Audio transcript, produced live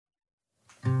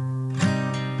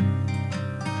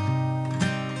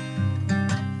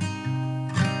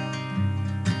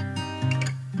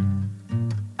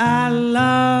I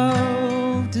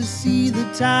love to see the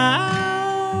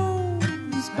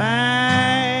towns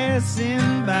passing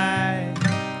by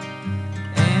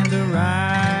and to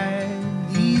ride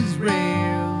these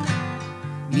rails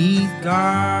neath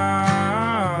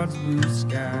God's blue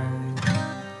sky.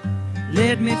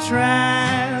 Let me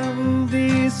travel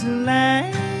this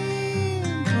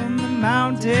land from the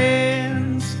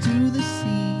mountains to the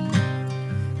sea,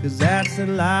 'cause that's the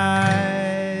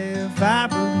life I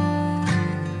believe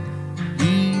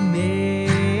He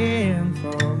meant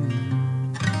for me.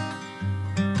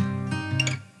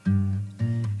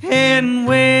 And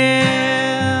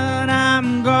when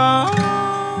I'm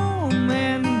gone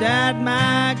and at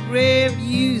my grave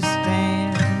you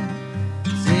stand,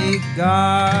 say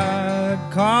God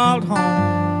called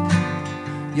home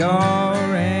your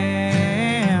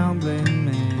rambling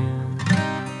man.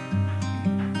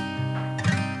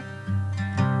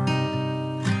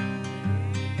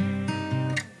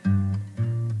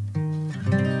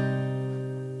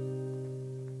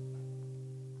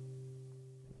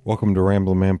 Welcome to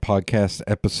Ramblin' Man Podcast,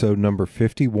 episode number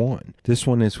 51. This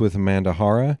one is with Amanda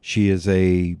Hara. She is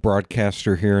a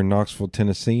broadcaster here in Knoxville,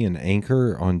 Tennessee, and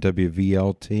anchor on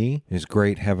WVLT. It's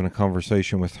great having a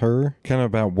conversation with her, kind of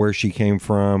about where she came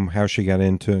from, how she got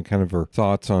into it, kind of her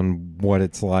thoughts on what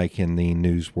it's like in the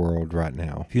news world right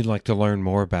now. If you'd like to learn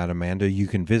more about Amanda, you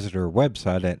can visit her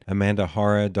website at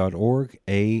amandahara.org,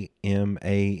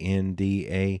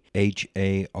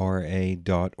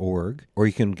 AMANDAHARA.org, or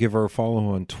you can give her a follow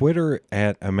on Twitter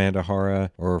at Amanda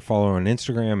Hara, or follow her on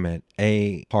Instagram at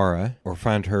Hara, or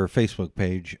find her Facebook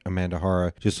page, Amanda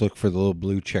Hara. Just look for the little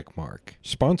blue check mark.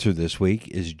 Sponsor this week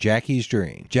is Jackie's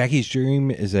Dream. Jackie's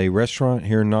Dream is a restaurant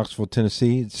here in Knoxville,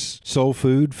 Tennessee. It's soul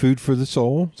food, food for the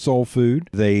soul, soul food.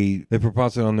 They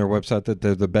proposit on their website that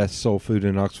they're the best soul food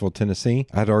in Knoxville, Tennessee.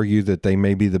 I'd argue that they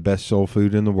may be the best soul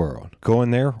food in the world. Go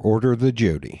in there, order the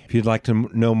Jody. If you'd like to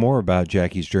know more about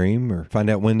Jackie's Dream, or find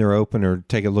out when they're open, or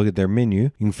take a look at their menu,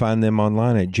 you can find them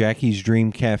online at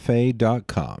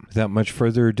jackiesdreamcafe.com. Without much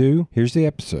further ado, here's the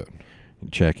episode.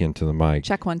 Check into the mic.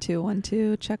 Check 1 2 1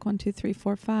 2. Check 1 2 3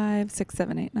 4 5 6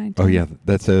 7 8 9 10. Oh yeah,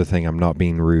 that's the other thing. I'm not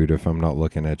being rude if I'm not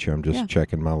looking at you. I'm just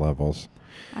checking my levels.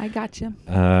 I got you.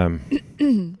 Are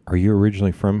you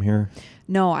originally from here?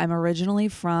 No, I'm originally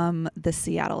from the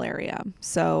Seattle area.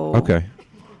 So okay.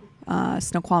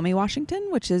 Snoqualmie, Washington,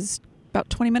 which is about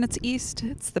 20 minutes east.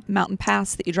 It's the mountain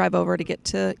pass that you drive over to get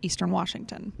to eastern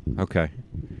Washington. Okay.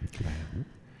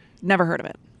 Never heard of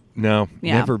it. No,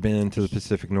 never been to the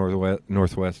Pacific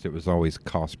Northwest. It was always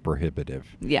cost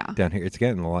prohibitive. Yeah. Down here, it's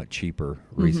getting a lot cheaper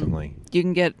recently. You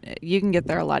can get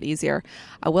there a lot easier.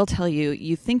 I will tell you,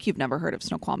 you think you've never heard of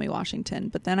Snoqualmie, Washington,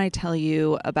 but then I tell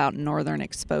you about Northern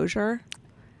Exposure,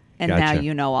 and now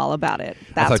you know all about it.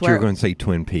 I thought you were going to say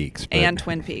Twin Peaks. But... And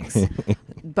Twin Peaks.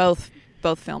 both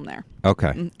filmed there.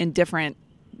 Okay. In different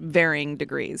varying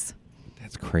degrees.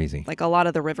 That's crazy. Like a lot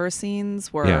of the river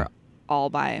scenes were all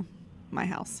by my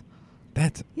house.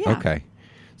 That's okay.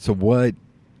 So what?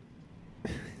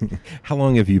 How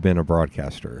long have you been a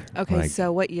broadcaster? Okay,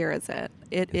 so what year is it?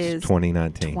 It's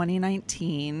 2019.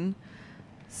 2019.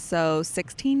 So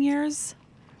 16 years.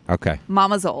 Okay.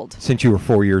 Mama's old. Since you were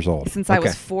 4 years old. Since I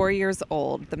was 4 years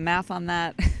old. The math on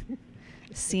that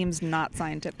seems not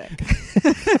scientific.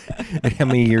 And how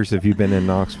many years have you been in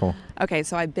Knoxville? Okay,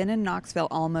 so I've been in Knoxville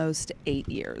almost 8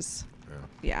 years.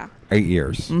 Yeah. 8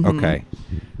 years. Mm-hmm. Okay.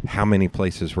 How many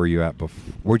places were you at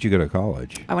before? Where'd you go to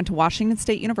college? I went to Washington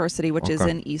State University, which is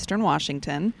in eastern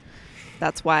Washington.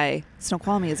 That's why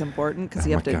Snoqualmie is important, because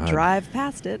you have to drive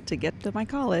past it to get to my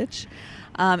college.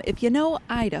 If you know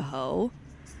Idaho,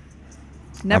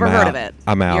 never heard of it.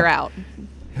 I'm out. You're out.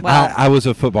 Well, I was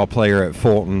a football player at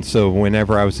Fulton, so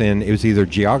whenever I was in, it was either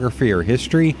geography or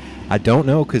history. I don't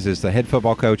know, because it's the head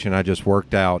football coach, and I just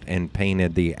worked out and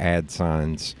painted the ad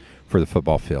signs for the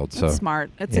football field. So that's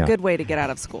smart. It's a good way to get out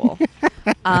of school.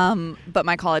 But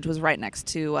my college was right next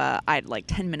to, like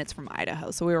 10 minutes from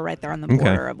Idaho. So we were right there on the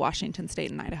border of Washington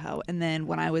State and Idaho. And then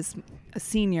when I was a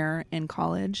senior in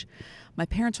college, my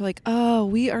parents were like, oh,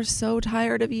 we are so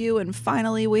tired of you, and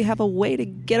finally we have a way to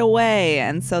get away.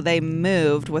 And so they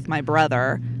moved with my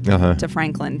brother to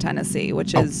Franklin, Tennessee,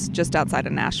 which is just outside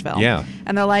of Nashville. Yeah.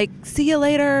 And they're like, see you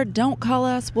later. Don't call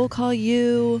us. We'll call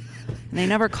you. And they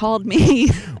never called me.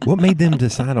 What made them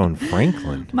decide on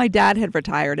Franklin? My dad had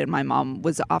retired, and my mom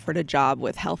was offered a job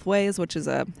with Healthways, which is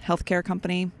a healthcare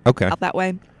company out that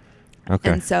way.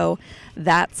 Okay. And so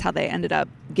that's how they ended up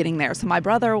getting there. So my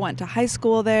brother went to high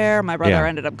school there. My brother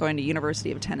ended up going to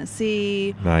University of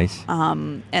Tennessee. Nice.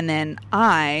 And then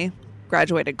I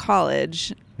graduated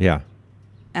college. Yeah.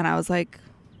 And I was like,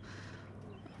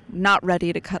 not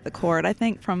ready to cut the cord, I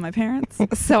think, from my parents.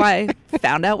 So I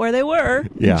found out where they were.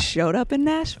 Yeah. And showed up in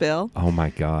Nashville. Oh my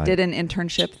God. Did an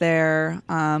internship there.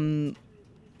 And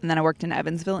then I worked in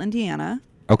Evansville, Indiana.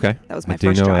 Okay. That was my I do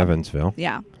first know job. Evansville.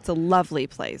 Yeah. It's a lovely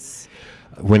place.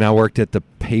 When I worked at the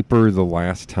paper the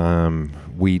last time,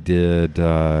 we did,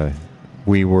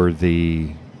 we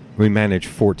managed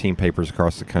 14 papers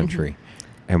across the country,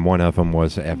 and one of them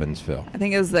was Evansville. I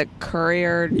think it was the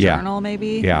Courier Yeah. Journal,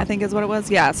 maybe. Yeah. I think is what it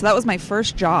was. Yeah. So that was my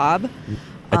first job.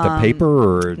 At the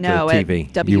paper or No, the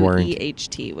TV? at You weren't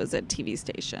WEHT was a TV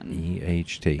station.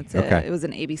 EHT. It was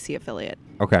an ABC affiliate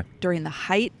Okay. during the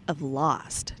height of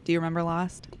Lost. Do you remember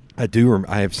Lost? I do.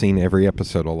 I have seen every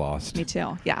episode of Lost. Me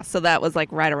too. Yeah. So that was like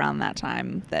right around that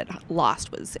time that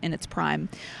Lost was in its prime.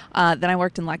 Then I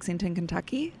worked in Lexington,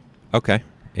 Kentucky. Okay.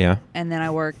 Yeah. And then I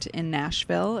worked in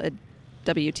Nashville at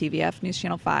WTVF News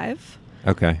Channel 5.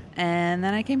 Okay. And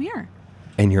then I came here.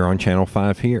 And you're on Channel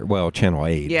 5 here? Well, Channel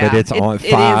 8. Yeah. But it's on 5. It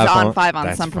is on 5 on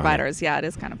that's some funny. providers. Yeah, it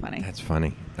is kind of funny. That's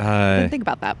funny. I didn't think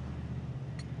about that.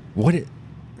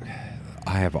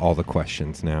 I have all the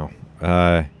questions now.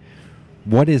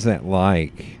 What is that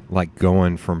like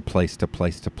going from place to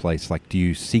place to place? Like, do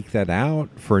you seek that out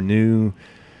for new,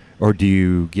 or do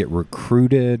you get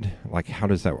recruited? Like, how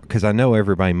does that work? Because I know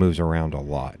everybody moves around a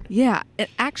lot. Yeah, it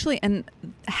actually, and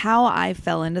how I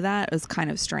fell into that was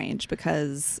kind of strange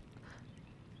because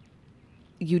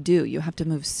you have to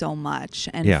move so much.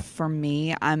 And Yeah. for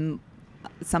me, I'm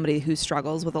somebody who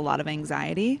struggles with a lot of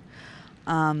anxiety,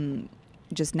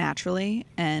 just naturally.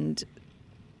 And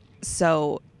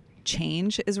so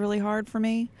change is really hard for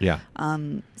me. Yeah.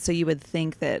 So you would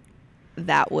think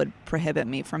that would prohibit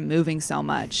me from moving so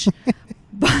much,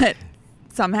 but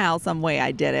somehow, some way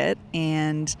I did it.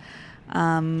 And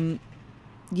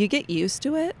you get used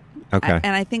to it. Okay.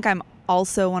 And I think I'm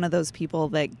also one of those people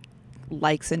that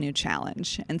likes a new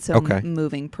challenge. And so Okay.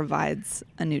 moving provides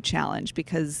a new challenge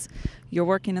because you're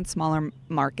working in smaller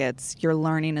markets, you're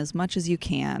learning as much as you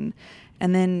can,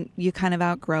 and then you kind of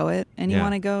outgrow it and you Yeah.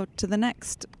 want to go to the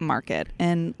next market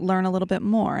and learn a little bit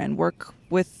more and work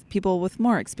with people with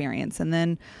more experience and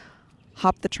then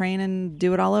hop the train and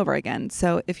do it all over again.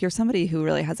 So if you're somebody who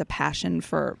really has a passion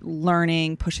for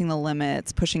learning, pushing the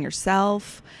limits, pushing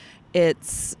yourself,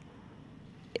 it's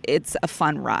a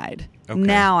fun ride. Okay.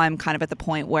 Now I'm kind of at the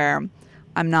point where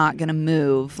I'm not going to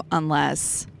move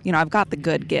unless, I've got the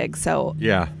good gig. So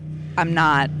Yeah. I'm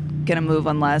not going to move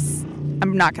unless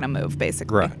I'm not going to move,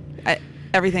 basically. Right.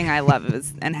 Everything I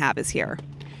love and have is here.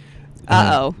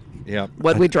 Uh-oh. Yeah.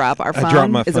 What'd we drop? Our phone? I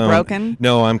dropped my Is phone. it broken?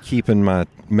 No, I'm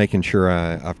making sure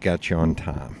I've got you on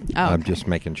time. Oh, I'm okay. just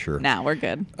making sure. Nah, we're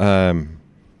good.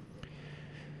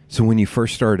 So when you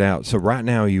first started out, so right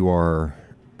now you are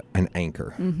an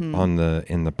anchor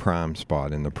Mm-hmm. in the prime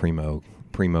spot in the primo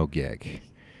gig,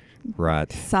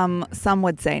 right? Some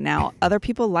would say now. Other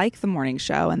people like the morning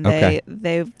show, and Okay.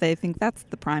 they think that's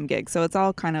the prime gig. So it's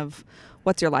all kind of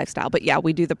what's your lifestyle. But yeah,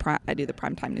 I do the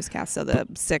primetime newscast, so the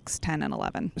 6, 10, and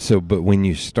 11. So, but when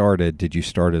you started, did you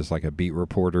start as like a beat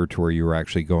reporter to where you were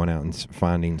actually going out and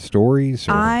finding stories?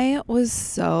 Or? I was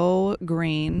so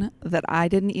green that I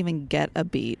didn't even get a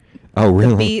beat. Oh,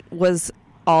 really? The beat was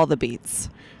all the beats.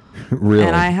 Really?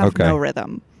 And I have okay. no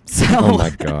rhythm. So, Oh my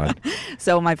God.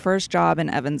 So my first job in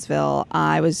Evansville,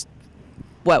 I was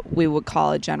what we would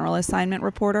call a general assignment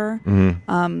reporter. Mhm.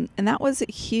 And that was a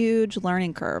huge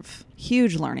learning curve,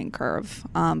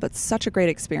 but such a great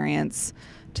experience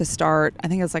to start. I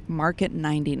think it was like market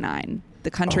 99.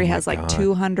 The country Oh my has like God.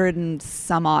 200 200 and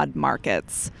some odd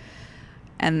markets.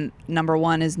 And number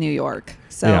one is New York.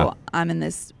 So Yeah. I'm in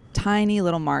this tiny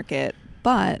little market,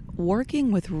 but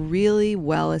working with really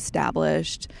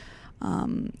well-established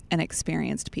and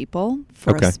experienced people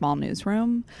for Okay. a small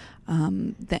newsroom.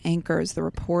 The anchors, the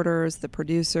reporters, the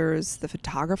producers, the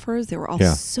photographers, they were all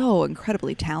Yeah. so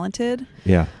incredibly talented.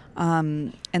 Yeah.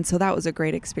 And so that was a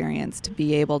great experience to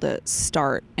be able to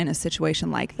start in a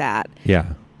situation like that.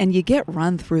 Yeah. And you get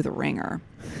run through the ringer.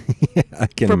 I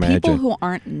can For imagine. people who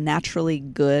aren't naturally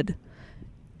good,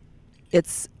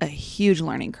 it's a huge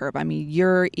learning curve. I mean,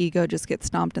 your ego just gets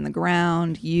stomped in the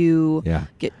ground. You Yeah.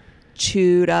 get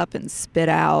chewed up and spit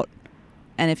out.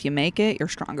 And if you make it, you're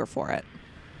stronger for it.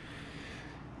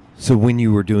 So when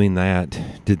you were doing that,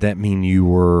 did that mean you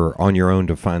were on your own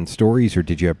to find stories, or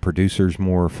did you have producers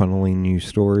more funneling you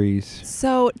stories?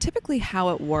 So typically how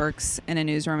it works in a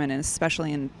newsroom, and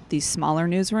especially in these smaller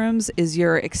newsrooms, is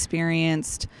you've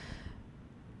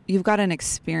got an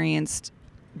experienced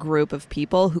group of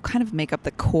people who kind of make up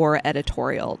the core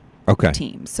editorial Okay.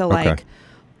 team. So Okay. like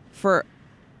for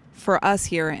us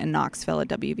here in Knoxville at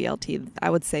WVLT,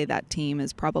 I would say that team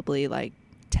is probably like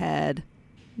Ted,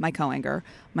 my co-anchor,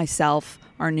 myself,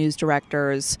 our news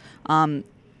directors,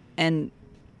 and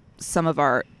some of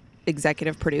our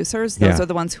executive producers. Those Yeah. are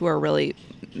the ones who are really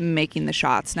making the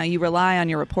shots. Now, you rely on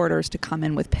your reporters to come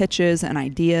in with pitches and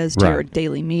ideas to Right. your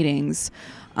daily meetings,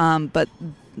 but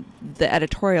the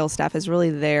editorial staff is really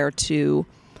there to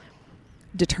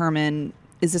determine,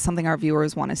 is this something our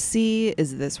viewers want to see?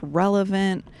 Is this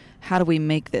relevant? How do we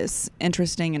make this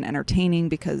interesting and entertaining?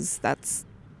 Because that's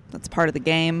part of the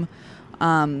game.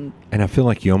 And I feel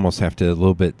like you almost have to a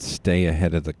little bit stay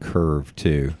ahead of the curve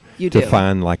too. You to do.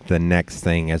 find like the next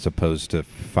thing as opposed to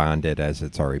find it as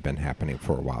it's already been happening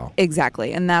for a while.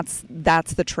 Exactly. And that's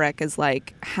the trick, is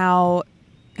like, how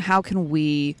can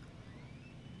we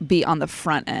be on the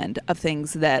front end of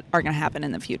things that are going to happen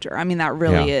in the future? I mean, that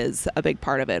really Yeah. is a big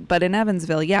part of it. But in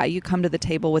Evansville, yeah, you come to the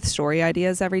table with story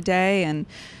ideas every day, and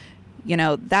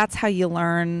that's how you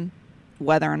learn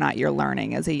whether or not you're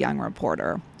learning as a young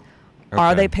reporter. Are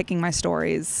Okay. they picking my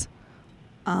stories?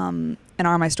 And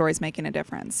are my stories making a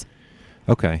difference?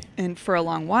 Okay. And for a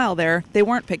long while there, they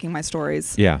weren't picking my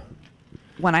stories Yeah.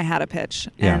 when I had a pitch.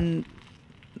 Yeah. And,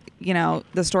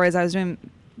 the stories I was doing,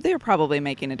 they were probably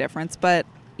making a difference. But,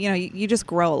 you just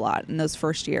grow a lot in those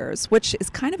first years, which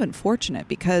is kind of unfortunate,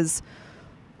 because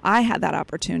I had that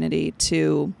opportunity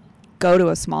to go to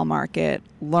a small market,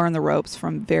 learn the ropes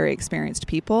from very experienced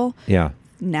people. Yeah.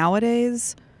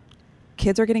 Nowadays,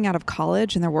 kids are getting out of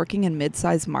college and they're working in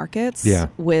mid-sized markets Yeah.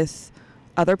 with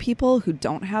other people who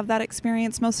don't have that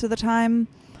experience most of the time,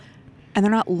 and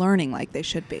they're not learning like they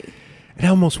should be. And I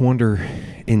almost wonder,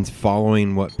 in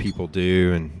following what people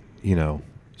do and,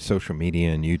 social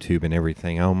media and YouTube and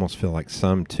everything, I almost feel like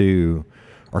some too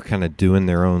are kind of doing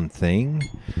their own thing,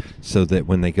 so that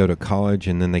when they go to college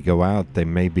and then they go out, they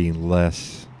may be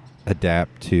less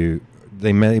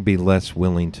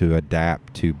willing to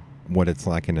adapt to what it's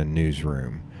like in a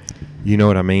newsroom. You know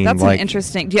what I mean? That's like, an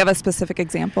interesting. Do you have a specific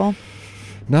example?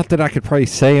 not that I could probably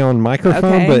say on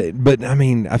microphone, Okay. but I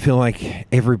mean, I feel like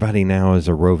everybody now is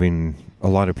a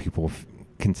lot of people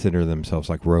consider themselves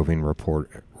like roving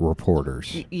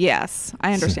reporters. Yes,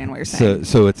 I understand what you're saying.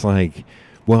 So it's like,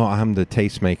 well, I'm the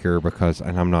tastemaker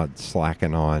and I'm not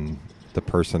slacking on the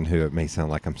person who it may sound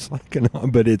like I'm slacking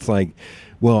on, but it's like,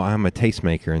 well, I'm a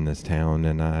tastemaker in this town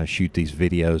and I shoot these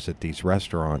videos at these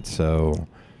restaurants, so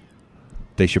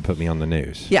they should put me on the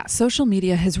news. Yeah, social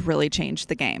media has really changed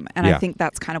the game. And Yeah. I think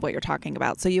that's kind of what you're talking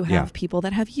about. So you have Yeah. people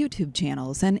that have YouTube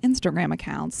channels and Instagram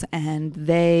accounts, and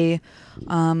they're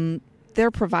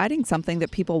providing something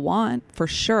that people want, for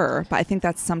sure. But I think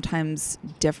that's sometimes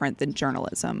different than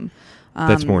journalism.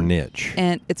 That's more niche.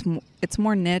 And it's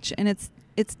more niche, and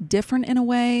it's different in a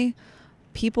way.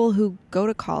 People who go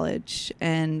to college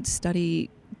and study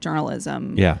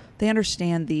journalism, Yeah. they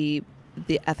understand the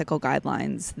ethical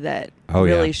guidelines that Oh,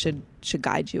 yeah. really should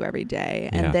guide you every day,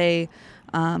 and Yeah. they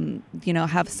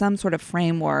have some sort of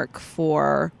framework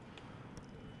for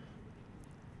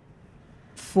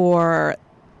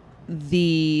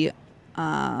the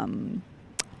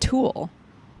tool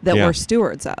that Yeah. we're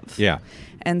stewards of. Yeah.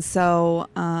 And so,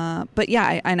 but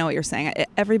yeah, I know what you're saying.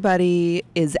 Everybody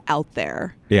is out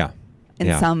there Yeah. in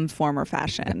Yeah. some form or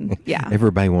fashion. Yeah.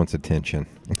 Everybody wants attention.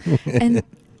 And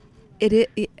it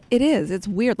is. It's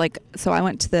weird. Like, so I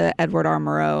went to the Edward R.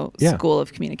 Murrow Yeah. School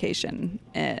of Communication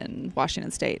in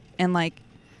Washington State. And like,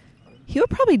 he would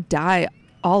probably die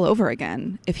all over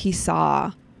again if he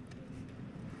saw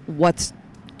what's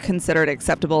considered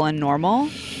acceptable and normal.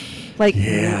 Like,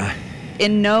 Yeah.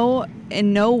 in no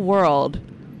world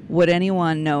would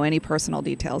anyone know any personal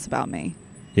details about me.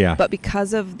 Yeah. But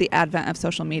because of the advent of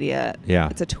social media, Yeah.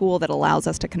 it's a tool that allows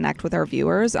us to connect with our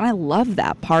viewers. And I love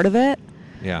that part of it.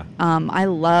 Yeah. I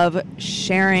love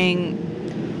sharing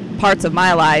parts of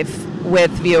my life with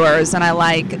viewers, and I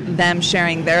like them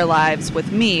sharing their lives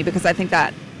with me, because I think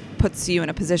that puts you in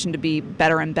a position to be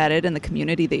better embedded in the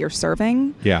community that you're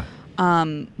serving. Yeah.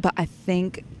 But I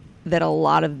think that a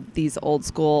lot of these old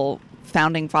school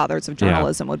founding fathers of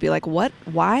journalism would be like, what?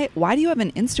 Why do you have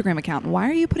an Instagram account? Why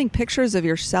are you putting pictures of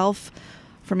yourself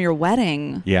from your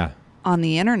wedding Yeah. on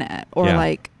the internet? Or Yeah.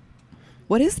 like,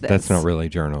 what is this? That's not really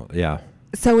journal. Yeah.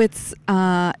 So it's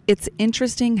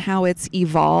interesting how it's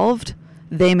evolved.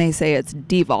 They may say it's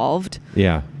devolved,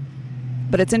 Yeah.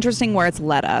 but it's interesting where it's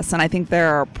led us. And I think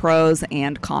there are pros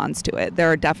and cons to it. There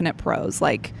are definite pros.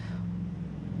 Like,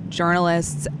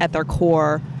 journalists at their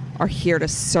core are here to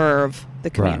serve the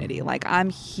community. Right. Like, I'm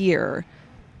here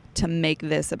to make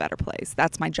this a better place.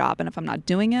 That's my job. And if I'm not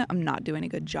doing it, I'm not doing a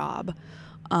good job.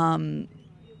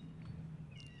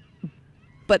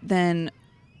 But then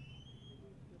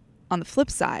on the flip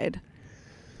side,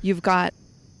 you've got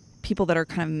people that are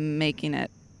kind of making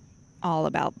it all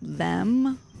about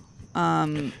them.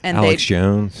 And Alex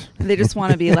Jones. They just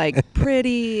want to be like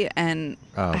pretty and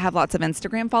have lots of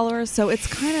Instagram followers. So it's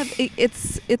kind of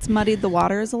it's muddied the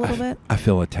waters a little bit. I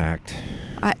feel attacked.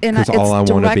 Because all I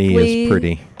want to be is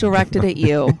pretty. Directed at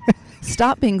you.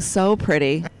 Stop being so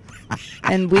pretty,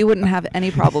 and we wouldn't have any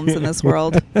problems in this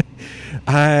world.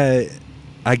 I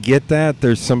get that.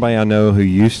 There's somebody I know who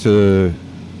used to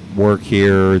work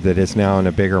here that is now in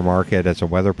a bigger market as a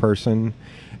weather person.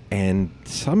 And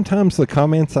sometimes the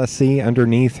comments I see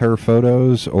underneath her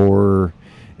photos or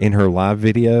in her live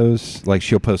videos, like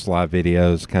she'll post live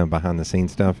videos, kind of behind the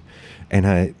scenes stuff. And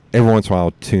every once in a while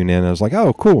I'll tune in. I was like,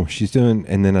 oh, cool, she's doing.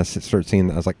 And then I start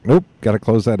seeing, I was like, nope, got to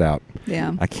close that out.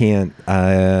 Yeah. I can't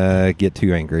get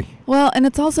too angry. Well, and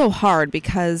it's also hard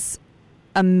because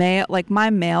my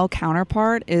male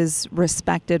counterpart is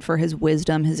respected for his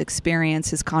wisdom, his experience,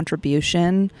 his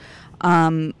contribution.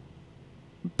 But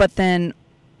then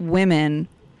women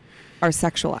are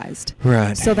sexualized.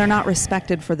 Right. So they're not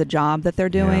respected for the job that they're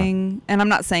doing. Yeah. And I'm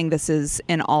not saying this is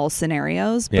in all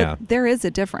scenarios, but there is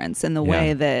a difference in the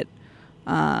way that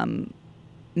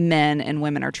men and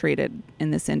women are treated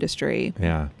in this industry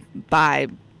by,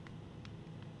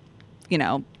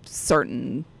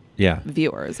 certain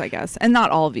viewers, I guess. And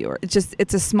not all viewers.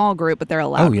 It's a small group, but they're a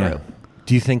loud group.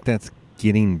 Do you think that's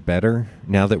getting better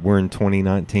now that we're in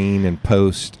 2019 and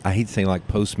I hate saying like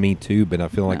post Me Too, but I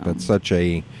feel like that's such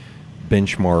a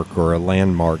benchmark or a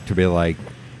landmark to be like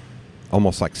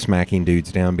almost like smacking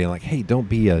dudes down, being like, hey, don't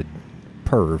be a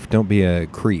perv, don't be a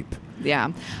creep.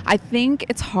 Yeah. I think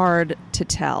it's hard to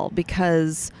tell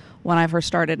because when I first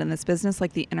started in this business,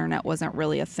 like the internet wasn't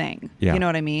really a thing. Yeah. You know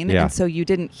what I mean? Yeah. And so you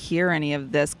didn't hear any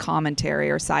of this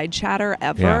commentary or side chatter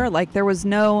ever. Yeah. Like there was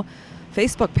no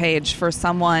Facebook page for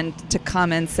someone to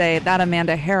come and say that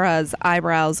Amanda Hara's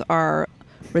eyebrows are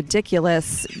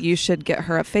ridiculous. You should get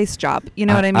her a face job. You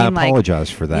know what I mean? I apologize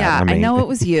for that. Yeah, I know it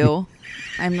was you.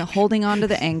 I'm holding on to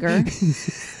the anger.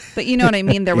 But you know what I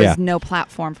mean? There was no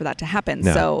platform for that to happen.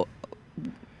 No. So,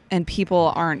 and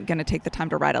people aren't going to take the time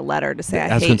to write a letter to say, I hate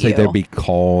you. I was going to say there'd be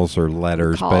calls or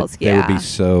letters, but they would be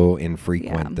so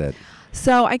infrequent that...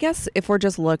 So I guess if we're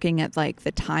just looking at like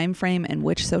the time frame in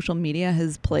which social media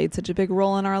has played such a big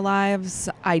role in our lives,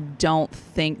 I don't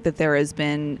think that there has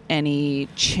been any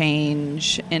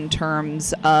change in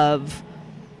terms of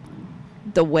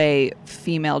the way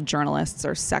female journalists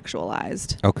are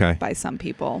sexualized by some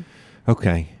people.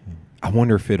 Okay. I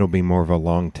wonder if it'll be more of a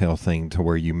long tail thing to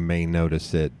where you may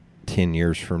notice it 10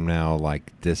 years from now,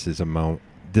 like this is a moment.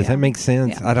 Does that make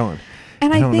sense? Yeah. I don't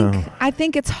I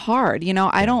think it's hard.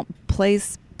 I don't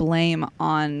place blame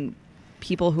on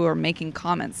people who are making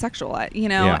comments sexual.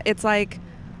 It's like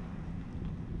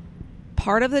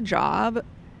part of the job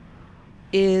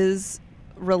is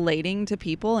relating to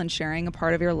people and sharing a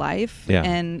part of your life. Yeah.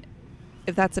 And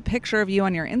if that's a picture of you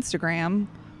on your Instagram,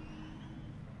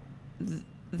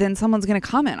 then someone's going to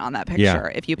comment on that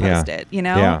picture if you post it.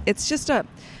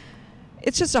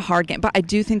 It's just a hard game. But I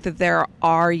do think that there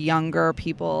are younger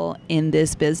people in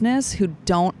this business who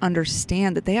don't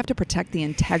understand that they have to protect the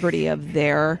integrity of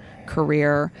their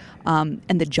career and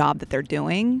the job that they're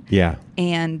doing. Yeah.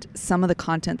 And some of the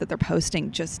content that they're posting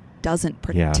just doesn't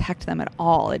protect them at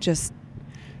all. It just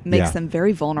makes them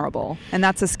very vulnerable. And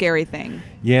that's a scary thing.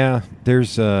 Yeah.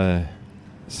 There's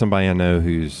somebody I know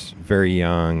who's very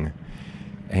young,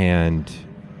 and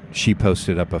she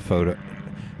posted up a photo.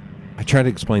 I tried to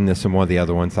explain this in one of the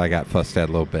other ones. I got fussed at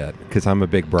a little bit because I'm a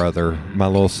big brother. My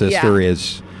little sister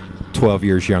is 12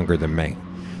 years younger than me.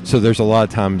 So there's a lot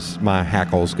of times my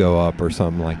hackles go up or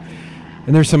something like.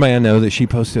 And there's somebody I know that she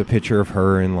posted a picture of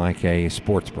her in like a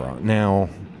sports bra. Now,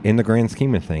 in the grand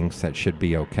scheme of things, that should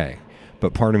be okay.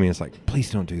 But part of me is like, please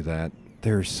don't do that.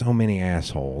 There's so many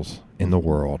assholes in the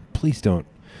world. Please don't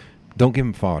give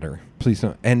them fodder. Please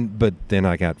don't. But then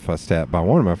I got fussed at by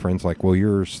one of my friends, like, well,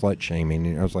 you're slut shaming.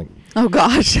 And I was like, oh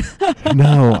gosh.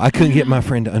 No, I couldn't get my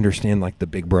friend to understand like the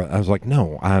big brother. I was like,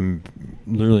 no, I'm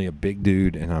literally a big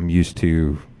dude, and I'm used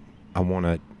to, I want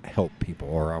to help people,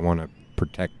 or I want to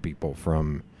protect people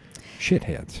from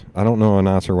shitheads. I don't know a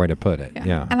nicer way to put it.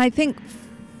 Yeah. And I think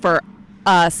for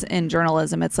us in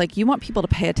journalism, it's like you want people to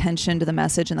pay attention to the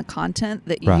message and the content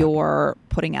that you're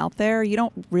putting out there. You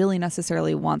don't really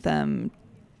necessarily want them.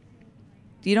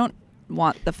 You don't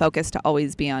want the focus to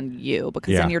always be on you,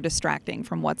 because then you're distracting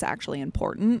from what's actually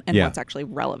important and what's actually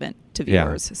relevant to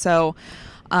viewers. So,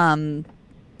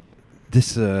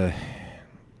 this, have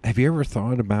you ever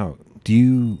thought about,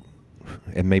 and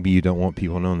maybe you don't want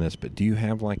people knowing this, but do you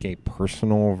have like a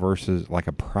personal versus like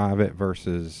a private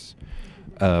versus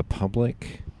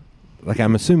public like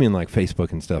I'm assuming like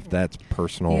Facebook and stuff, that's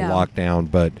personal Yeah. lockdown,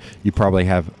 but you probably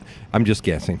have, I'm just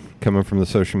guessing, coming from the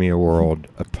social media world,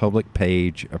 a public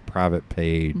page, a private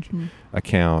page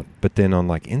account, but then on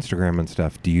like Instagram and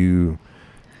stuff, do you...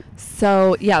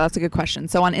 So, yeah, that's a good question.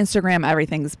 So on Instagram,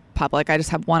 everything's public. I just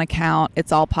have one account.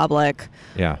 It's all public.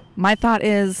 Yeah. My thought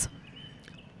is,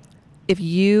 if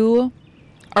you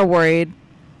are worried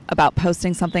about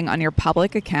posting something on your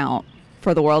public account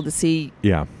for the world to see,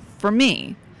 Yeah. for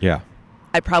me, Yeah.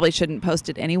 I probably shouldn't post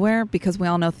it anywhere because we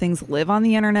all know things live on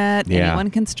the internet. Yeah. Anyone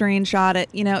can screenshot it.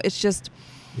 You know, it's just,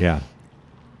 Yeah.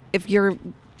 if you're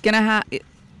going to have,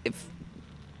 if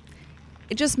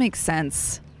it just makes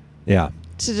sense Yeah.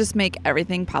 to just make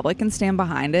everything public and stand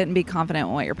behind it and be confident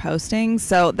in what you're posting.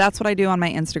 So that's what I do on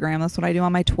my Instagram. That's what I do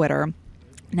on my Twitter.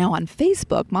 Now on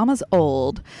Facebook, Mama's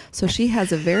old, so she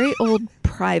has a very old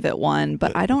private one,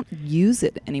 but I don't use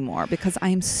it anymore because I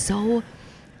am so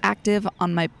active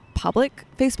on my public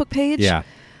Facebook page. Yeah.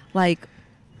 Like,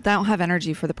 I don't have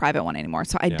energy for the private one anymore.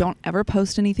 So I Yeah. don't ever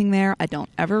post anything there. I don't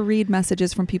ever read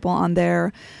messages from people on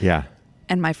there. Yeah.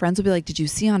 And my friends will be like, did you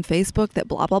see on Facebook that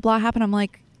blah, blah, blah happened? I'm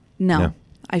like, no.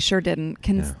 I sure didn't.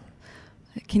 Can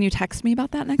you text me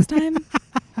about that next time?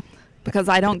 Because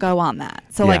I don't go on that.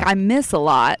 So like I miss a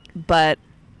lot, but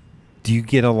do you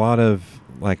get a lot of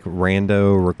like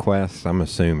rando requests? I'm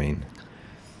assuming.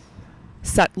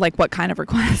 Like what kind of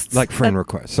requests? Like friend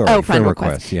requests. Sorry, friend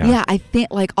requests. Yeah. Yeah, I think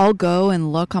like I'll go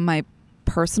and look on my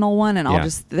personal one and I'll Yeah.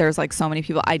 just, there's like so many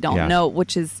people I don't know,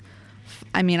 which is,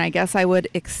 I mean, I guess I would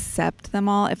accept them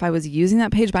all if I was using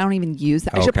that page, but I don't even use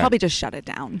that. I should Okay. probably just shut it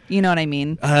down. You know what I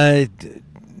mean? I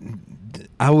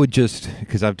would just,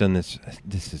 because I've done this,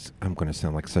 I'm going to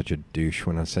sound like such a douche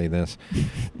when I say this.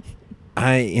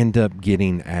 I end up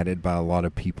getting added by a lot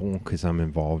of people because I'm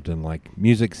involved in like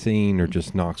music scene or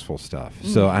just Knoxville stuff.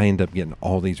 So I end up getting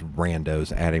all these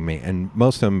randos adding me. And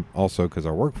most of them also because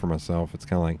I work for myself. It's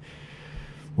kind of like,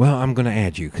 well, I'm going to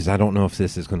add you because I don't know if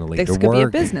this is going to lead This to could work. be a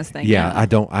business thing. Yeah,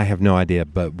 I have no idea.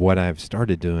 But what I've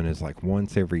started doing is like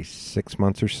once every 6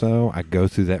 months or so, I go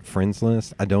through that friends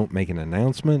list. I don't make an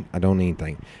announcement. I don't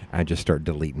anything. I just start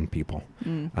deleting people.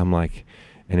 I'm like,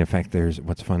 and in fact,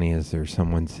 what's funny is there's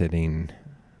someone sitting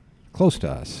close to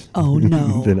us. Oh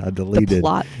no! that I deleted. The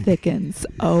plot thickens.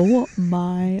 Oh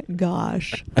my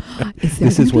gosh!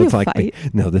 This is what it's like.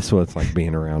 This is what it's like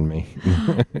being around me.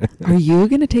 Are you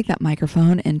gonna take that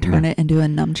microphone and turn No. it into a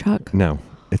nunchuck? No,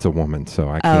 it's a woman, so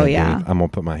I can't. Oh, do yeah. it. I'm gonna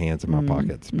put my hands in my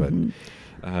pockets, but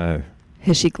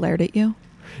Has she glared at you?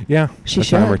 yeah, She a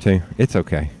time should. or two. It's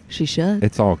okay. She should.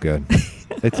 It's all good.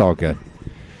 It's all good.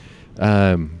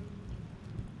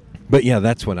 But yeah,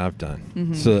 that's what I've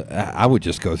done. So I would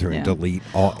just go through and delete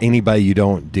anybody you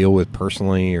don't deal with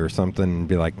personally or something and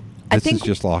be like, this is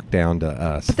just locked down to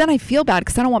us. But then I feel bad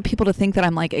because I don't want people to think that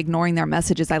I'm like ignoring their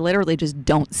messages. I literally just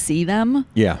don't see them.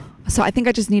 Yeah. So I think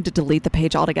I just need to delete the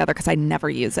page altogether because I never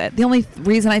use it. The only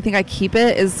reason I think I keep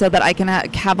it is so that I can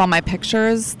have all my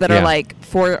pictures that are like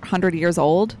 400 years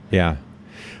old. Yeah.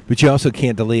 But you also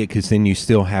can't delete it because then you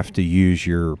still have to use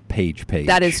your page.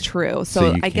 That is true.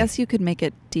 So I can't- guess you could make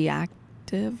it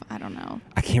deactive. I don't know.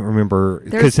 I can't remember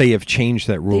because they have changed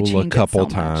that rule a changed it couple so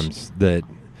much. times. That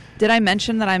Did I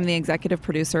mention that I'm the executive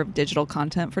producer of digital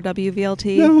content for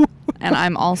WVLT? No. And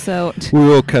I'm also... we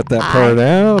will cut that part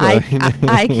out.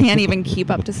 I can't even keep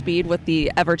up to speed with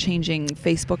the ever-changing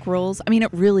Facebook rules. I mean,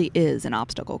 it really is an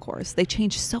obstacle course. They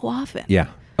change so often. Yeah.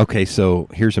 Okay, so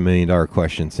here's $1 million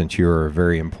question since you're a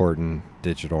very important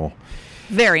digital.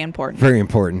 Very important. Very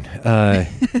important.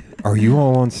 Are you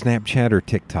all on Snapchat or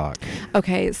TikTok?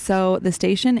 Okay, so the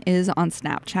station is on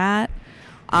Snapchat.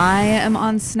 I am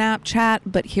on Snapchat,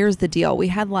 but here's the deal. We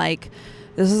had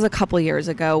this was a couple years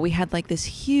ago, we had this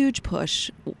huge push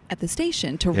at the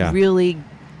station to really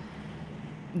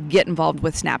get involved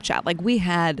with Snapchat. Like we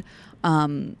had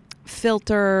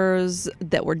filters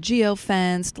that were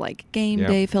geo-fenced, like game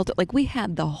day filter. Like we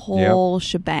had the whole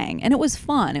shebang, and it was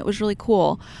fun. It was really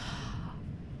cool.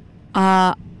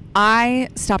 I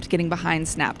stopped getting behind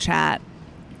Snapchat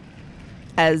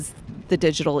as the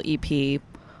digital EP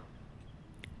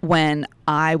when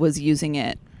I was using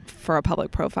it for a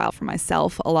public profile for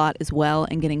myself a lot as well,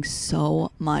 and getting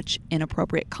so much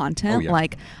inappropriate content. Oh, yeah.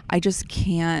 Like I just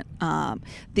can't,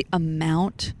 the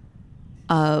amount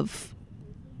of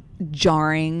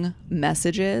jarring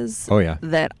messages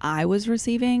that I was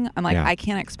receiving, I'm like, I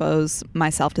can't expose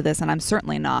myself to this, and I'm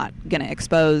certainly not going to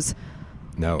expose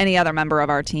any other member of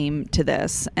our team to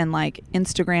this. And like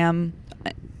Instagram,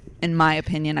 in my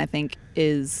opinion, I think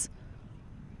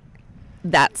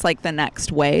that's like the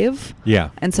next wave. Yeah.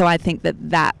 And so I think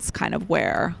that's kind of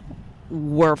where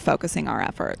we're focusing our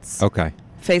efforts. Okay.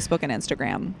 Facebook and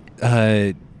Instagram.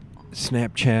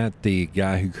 Snapchat, the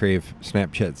guy who created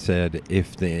Snapchat said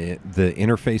if the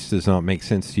interface does not make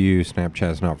sense to you,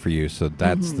 Snapchat is not for you. So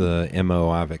that's the MO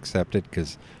I've accepted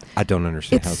because I don't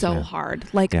understand how it's so Snap- hard.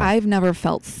 Like, Yeah. I've never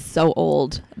felt so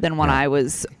old than when Yeah. I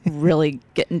was really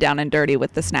getting down and dirty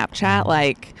with the Snapchat.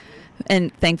 Like,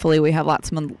 and thankfully we have lots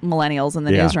of millennials in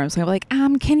the Yeah. newsroom. So I'm like,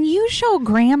 can you show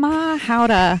grandma how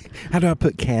to... How do I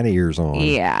put cat ears on?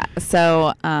 Yeah.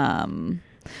 So,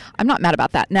 I'm not mad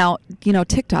about that. Now,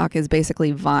 TikTok is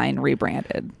basically Vine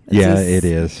rebranded. It's Yeah, the it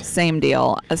is. Same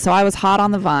deal. So I was hot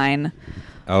on the Vine,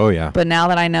 Oh, yeah. but now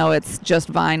that I know it's just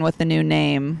Vine with the new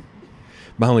name,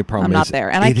 My only problem I'm is not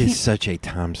there, and I it is can't- such a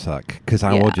time suck because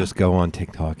I will Yeah. just go on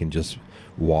TikTok and just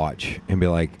watch and be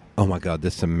like, oh my God,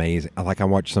 this is amazing. I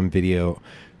watched some video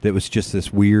that was just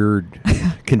this weird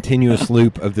continuous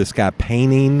loop of this guy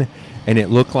painting, and it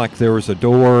looked like there was a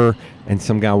door and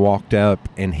some guy walked up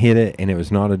and hit it and it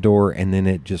was not a door, and then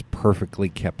it just perfectly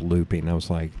kept looping. I was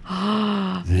like,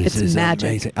 this It's is magic.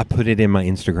 amazing. I put it in my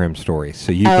Instagram story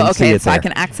so you oh, can see okay, it so there. I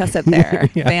can access it there.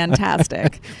 Yeah.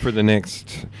 Fantastic. For the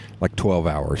next 12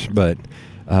 hours. But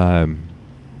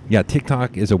yeah,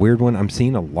 TikTok is a weird one. I'm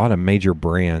seeing a lot of major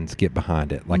brands get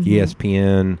behind it, like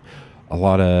ESPN.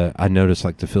 I noticed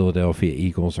the Philadelphia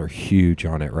Eagles are huge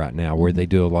on it right now, where they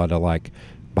do a lot of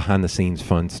behind the scenes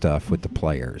fun stuff with the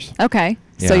players. Okay,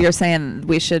 so Yeah. you're saying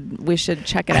we should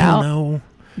check it I out, don't know.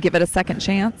 give it a second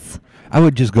chance. I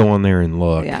would just go on there and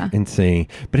look Yeah. and see.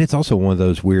 But it's also one of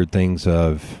those weird things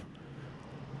of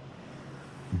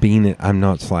being, I'm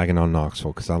not slagging on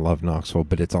Knoxville because I love Knoxville,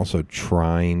 but it's also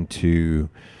trying to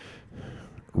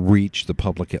reach the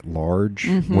public at large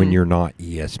when you're not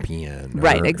ESPN.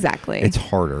 Right, or- exactly. It's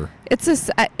harder. It's just,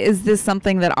 is this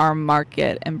something that our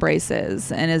market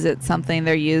embraces, and is it something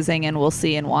they're using and will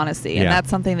see and want to see? And Yeah. that's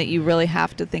something that you really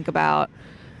have to think about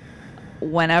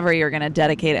whenever you're going to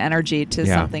dedicate energy to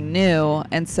Yeah. something new.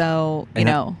 And so, And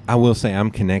I will say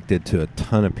I'm connected to a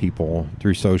ton of people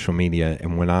through social media,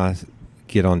 and when I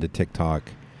get onto TikTok,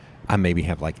 I maybe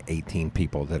have 18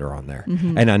 people that are on there.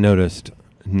 And I noticed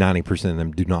 90% of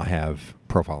them do not have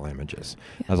profile images.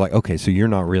 I was like, okay, so you're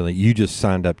not really, you just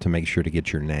signed up to make sure to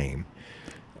get your name.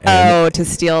 And to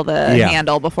steal the Yeah.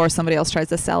 handle before somebody else tries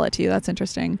to sell it to you. That's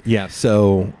interesting. yeah,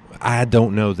 so I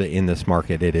don't know that in this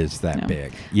market it is that No.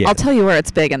 big. Yeah. I'll tell you where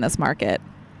it's big in this market.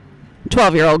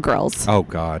 12-year-old girls. Oh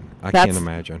God, I That's- can't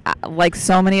imagine. Like,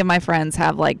 so many of my friends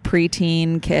have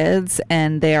preteen kids,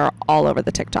 and they are all over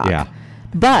the TikTok. Yeah.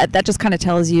 But that just kind of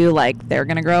tells you they're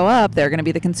going to grow up. They're going to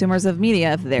be the consumers of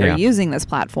media. If they're Yeah. using this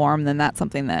platform, then that's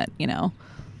something that,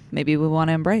 maybe we want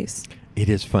to embrace. It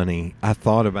is funny. I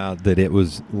thought about that it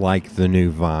was like the new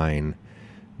Vine,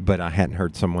 but I hadn't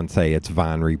heard someone say it's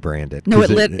Vine rebranded. No,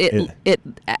 'Cause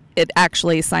it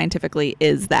actually scientifically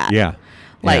is that. yeah.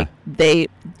 They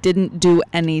didn't do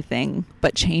anything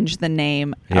but change the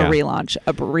name, Yeah. a relaunch,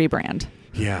 a rebrand.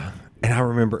 Yeah. And I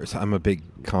remember, so I'm a big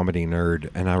comedy nerd,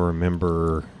 and I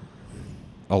remember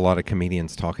a lot of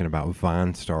comedians talking about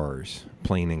Vine stars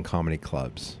playing in comedy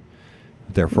clubs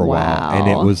there for a while. And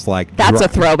it Wow. was That's a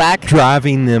throwback.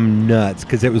 driving them nuts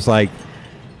because it was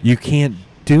you can't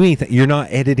do anything. You're not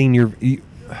editing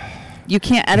You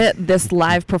can't edit this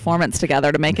live performance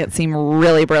together to make it seem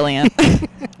really brilliant.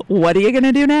 What are you going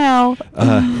to do now?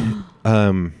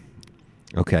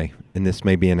 okay. And this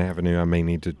may be an avenue I may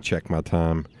need to check my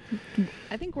time.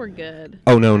 I think we're good.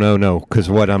 Oh, no, because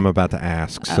what I'm about to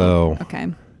ask. So Okay.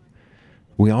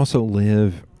 we also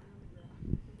live,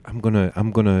 I'm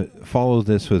gonna follow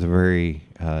this with a very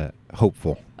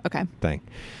hopeful Okay. thing.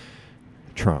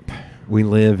 Trump. We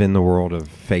live in the world of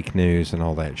fake news and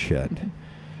all that shit.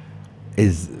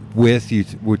 Is with you?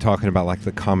 We're talking about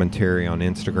the commentary on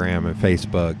Instagram and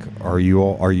Facebook. Are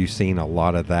you seeing a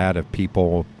lot of that, of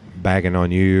people bagging on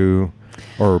you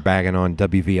or bagging on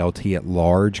WVLT at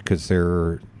large because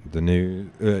they're the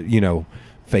new,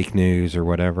 fake news or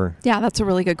whatever? Yeah, that's a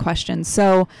really good question.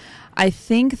 So I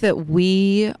think that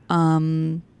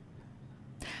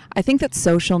I think that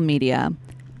social media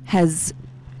has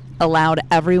allowed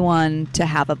everyone to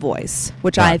have a voice,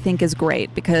 which I Right. think is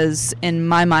great, because in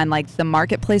my mind, the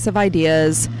marketplace of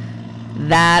ideas,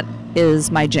 that is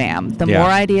my jam. The Yeah.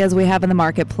 more ideas we have in the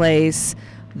marketplace,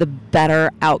 the better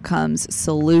outcomes,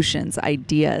 solutions,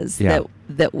 ideas Yeah.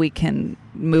 that we can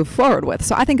move forward with.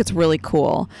 So I think it's really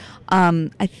cool.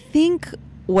 I think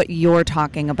what you're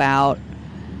talking about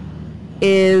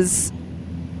is,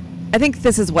 I think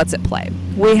this is what's at play.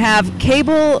 We have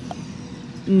cable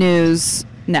news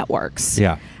networks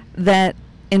Yeah. that,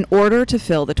 in order to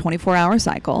fill the 24-hour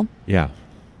cycle, Yeah.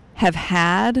 have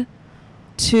had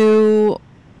to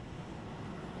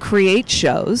create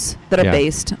shows that are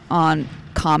based on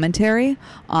commentary,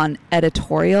 on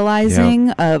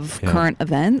editorializing of current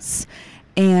events,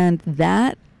 and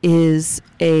that is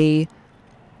to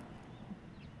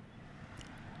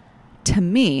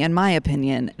me, in my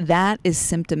opinion, that is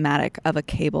symptomatic of a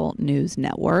cable news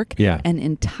network and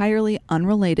entirely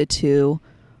unrelated to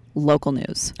local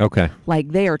news. Okay. Like,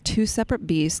 they are two separate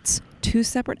beasts, two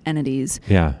separate entities.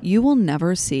 Yeah. You will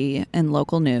never see in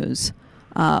local news,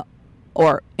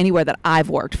 or anywhere that I've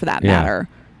worked for that matter,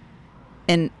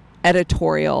 an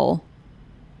editorial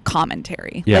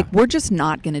commentary. Yeah. Like, we're just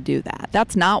not going to do that.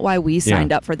 That's not why we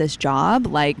signed up for this job.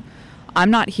 Like,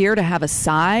 I'm not here to have a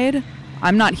side.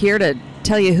 I'm not here to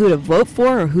tell you who to vote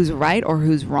for or who's right or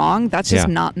who's wrong. That's just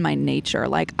not in my nature.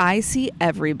 Like, I see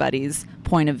everybody's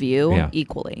point of view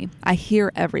equally. I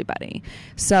hear everybody.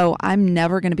 So I'm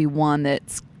never going to be one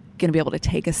that's going to be able to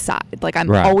take a side. Like,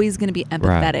 I'm always going to be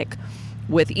empathetic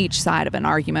with each side of an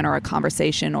argument or a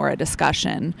conversation or a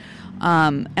discussion.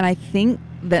 And I think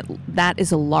that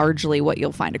is largely what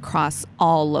you'll find across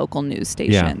all local news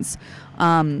stations.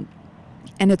 And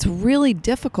it's really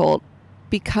difficult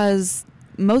because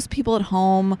most people at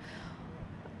home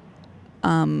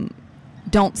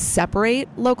don't separate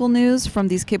local news from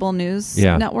these cable news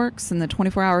networks and the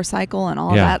 24-hour cycle and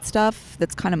all of that stuff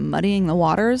that's kind of muddying the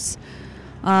waters.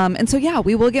 And so,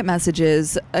 we will get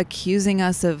messages accusing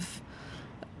us of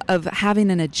having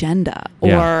an agenda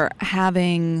or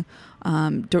having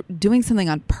doing something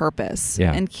on purpose.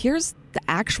 And here's the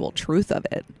actual truth of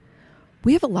it.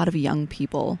 We have a lot of young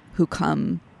people who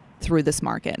come through this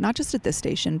market, not just at this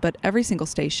station, but every single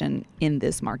station in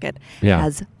this market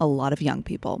has a lot of young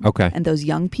people. Okay. And those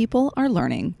young people are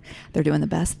learning. They're doing the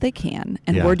best they can,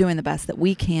 and we're doing the best that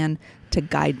we can to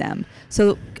guide them.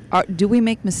 So do we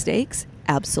make mistakes?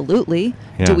 Absolutely.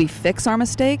 Do we fix our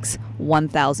mistakes?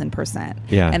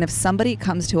 1,000%. And if somebody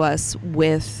comes to us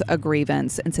with a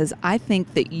grievance and says, I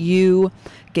think that you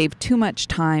gave too much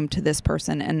time to this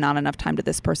person and not enough time to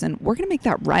this person, we're going to make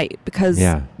that right, because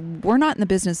we're not in the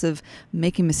business of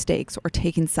making mistakes or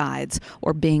taking sides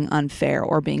or being unfair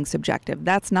or being subjective.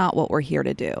 That's not what we're here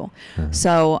to do.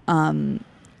 So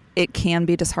it can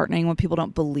be disheartening when people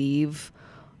don't believe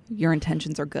your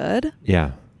intentions are good.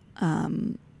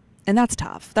 And that's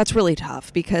tough. That's really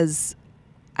tough, because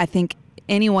I think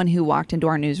anyone who walked into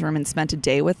our newsroom and spent a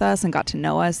day with us and got to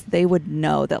know us, they would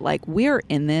know that, like, we're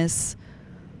in this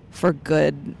for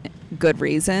good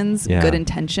reasons, good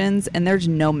intentions, and there's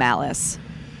no malice.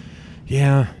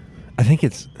 I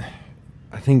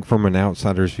think from an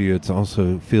outsider's view, it's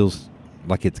also feels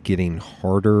like it's getting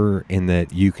harder in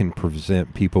that you can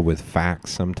present people with facts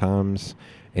sometimes,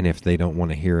 and if they don't want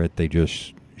to hear it, they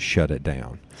just shut it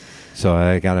down. So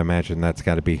I got to imagine that's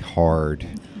got to be hard.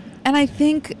 And I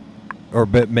think...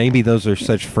 But maybe those are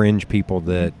such fringe people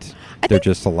that they're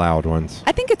just the loud ones.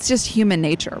 I think it's just human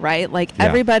nature, right? Like,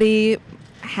 everybody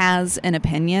has an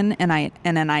opinion and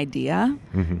an idea,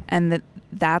 and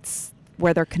that's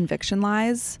where their conviction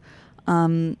lies.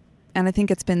 And I think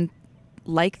it's been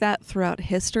like that throughout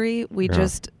history. We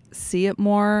just see it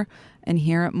more and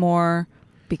hear it more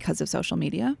because of social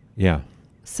media.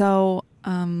 So...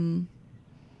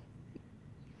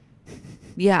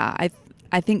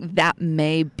 I think that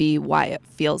may be why it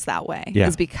feels that way.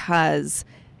 Is because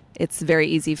it's very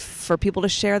easy for people to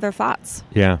share their thoughts.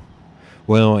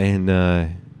 Well,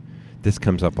 and this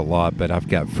comes up a lot, but I've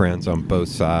got friends on both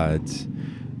sides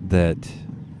that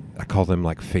I call them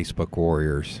like Facebook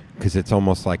warriors, because it's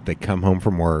almost like they come home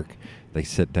from work, they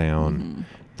sit down,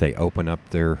 they open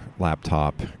up their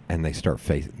laptop, and they start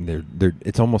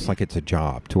it's almost like it's a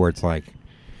job, to where it's like,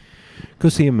 go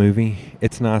see a movie.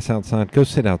 It's nice outside. Go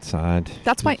sit outside.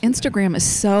 That's why Instagram is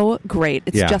so great.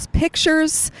 It's just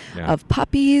pictures of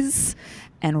puppies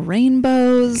and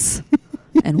rainbows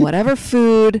and whatever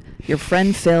food your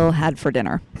friend Phil had for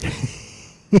dinner.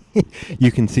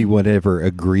 You can see whatever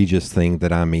egregious thing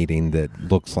that I'm eating that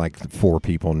looks like 4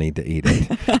 people need to eat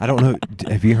it. I don't know.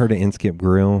 Have you heard of Inskip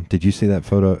Grill? Did you see that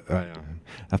photo?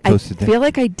 I've posted I feel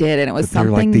like I did, and it was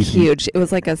something like huge. It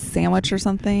was like a sandwich or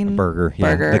something. A burger.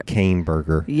 The cane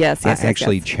burger. Yes. I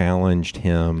actually challenged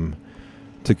him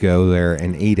to go there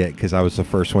and eat it, because I was the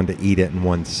first one to eat it in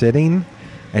one sitting,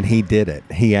 and he did it.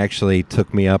 He actually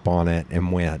took me up on it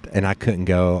and went, and I couldn't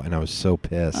go, and I was so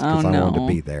pissed because I wanted to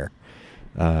be there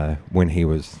when he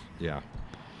was.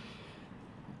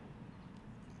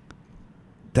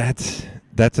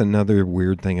 That's another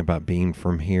weird thing about being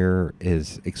from here,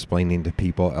 is explaining to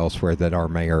people elsewhere that our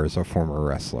mayor is a former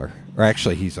wrestler. Or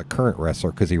actually, he's a current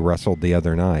wrestler, because he wrestled the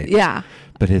other night. Yeah.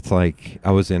 But it's like,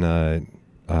 I was in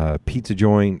a pizza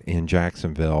joint in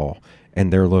Jacksonville,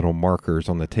 and their little markers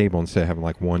on the table, instead of having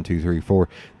like 1, 2, 3, 4,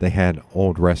 they had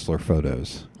old wrestler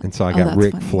photos. And so I got that's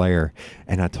Ric funny. Flair,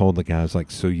 and I told the guy, I was like,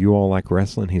 so you all like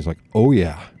wrestling? He's like, oh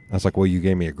yeah. I was like, well, you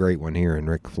gave me a great one here in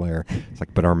Ric Flair. It's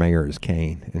like, but our mayor is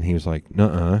Kane. And he was like,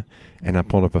 nuh-uh. And I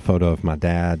pulled up a photo of my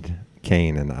dad,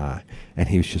 Kane, and I. And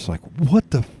he was just like,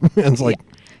 what the? I was like,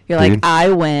 You're dude. like, I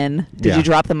win. Did Yeah. you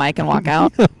drop the mic and walk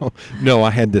out? No,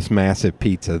 I had this massive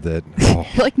pizza that. Oh,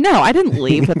 You're like, no, I didn't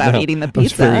leave without No, eating the I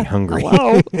was pizza. very hungry.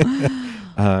 Hello.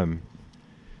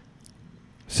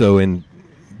 So in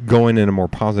going in a more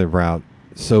positive route,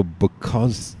 so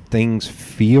because things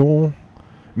feel,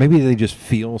 maybe they just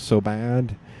feel so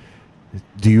bad,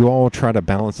 do you all try to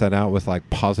balance that out with like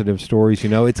positive stories? You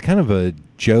know, it's kind of a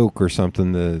joke or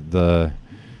something, the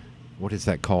what is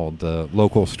that called? The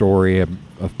local story of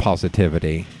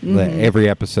positivity. That every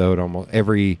episode, almost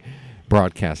every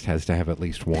broadcast has to have at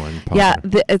least one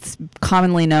positive. Yeah, it's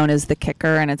commonly known as the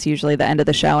kicker, and it's usually the end of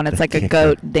the show, and it's The like a kicker.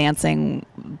 goat dancing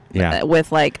Yeah.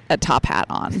 with like a top hat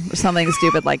on or something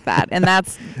stupid like that. And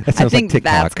that's, That I sounds like think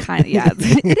that's TikTok. kind of, yeah,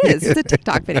 it is. It's a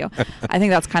TikTok video. I think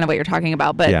that's kind of what you're talking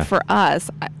about. But Yeah. for us,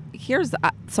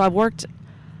 so I've worked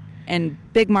in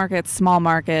big markets, small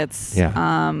markets,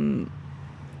 Yeah.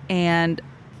 and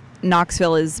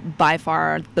Knoxville is by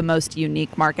far the most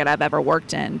unique market I've ever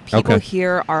worked in. People Okay.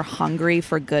 here are hungry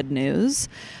for good news.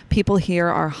 People here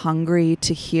are hungry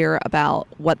to hear about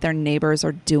what their neighbors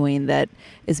are doing that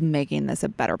is making this a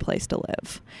better place to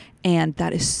live. And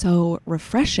that is so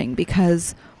refreshing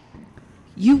because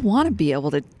you want to be able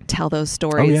to tell those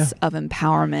stories of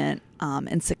empowerment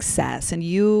and success. And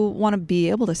you want to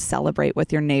be able to celebrate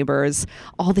with your neighbors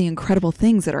all the incredible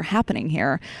things that are happening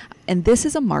here. And this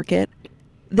is a market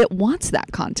that wants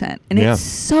that content. And Yeah. it's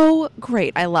so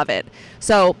great. I love it.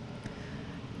 So,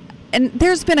 and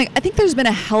I think there's been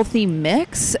a healthy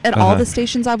mix at all the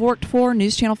stations I've worked for.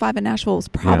 News Channel 5 in Nashville was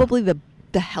probably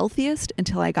the healthiest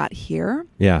until I got here.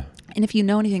 Yeah. And if you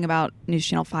know anything about News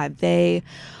Channel 5, they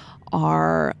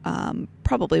are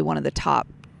probably one of the top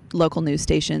local news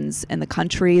stations in the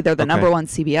country. They're the number one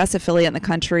CBS affiliate in the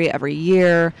country every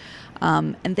year.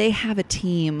 And they have a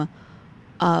team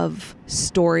of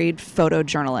storied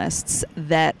photojournalists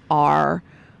that are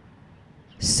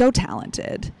so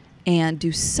talented and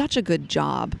do such a good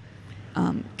job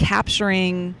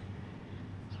capturing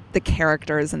the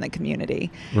characters in the community.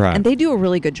 Right. And they do a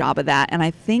really good job of that. And I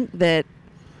think that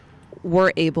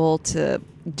we're able to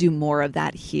do more of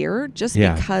that here just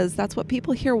because that's what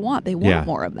people here want. They want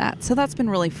more of that. So that's been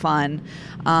really fun.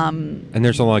 And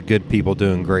there's a lot of good people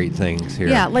doing great things here.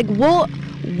 Yeah, like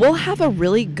we'll have a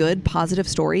really good positive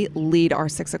story lead our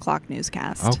 6 o'clock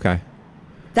newscast. Okay.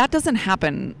 That doesn't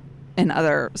happen in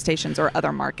other stations or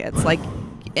other markets.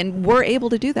 And we're able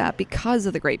to do that because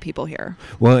of the great people here.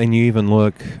 Well, and you even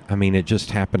look, I mean, it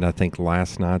just happened, I think,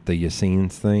 last night, the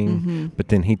Yassine's thing, but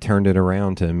then he turned it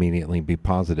around to immediately be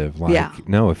positive. Like,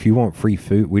 no, if you want free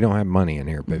food, we don't have money in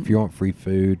here, but if you want free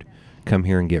food, come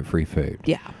here and get free food.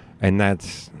 Yeah. And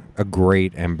that's a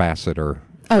great ambassador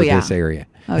for this area.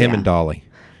 Him and Dolly.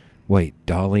 Wait,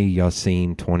 Dolly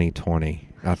Yassine 2020.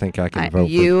 I think I can vote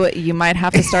for you might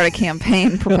have to start a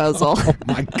campaign proposal. Oh,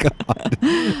 my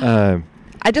God.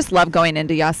 I just love going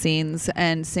into Yassine's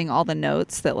and seeing all the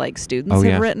notes that like students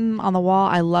have written on the wall.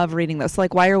 I love reading those. So,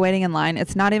 like while you're waiting in line,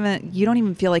 it's not even, you don't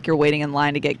even feel like you're waiting in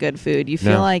line to get good food. You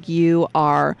feel like you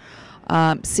are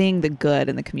seeing the good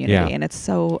in the community. And it's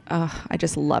so, I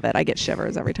just love it. I get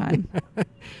shivers every time.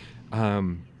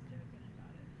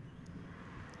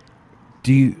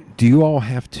 Do you all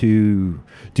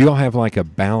have like a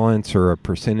balance or a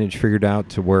percentage figured out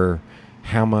to where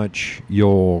how much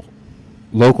you'll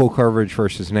local coverage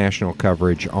versus national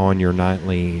coverage on your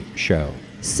nightly show?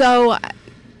 So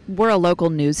we're a local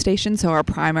news station, so our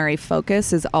primary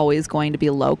focus is always going to be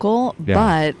local.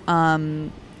 But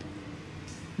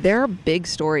there are big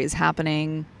stories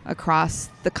happening across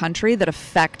the country that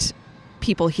affect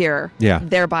people here,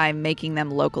 thereby making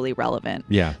them locally relevant.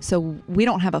 So we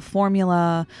don't have a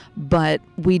formula, but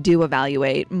we do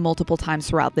evaluate multiple times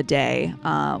throughout the day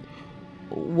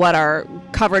what our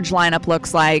coverage lineup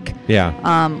looks like.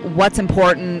 What's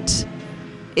important.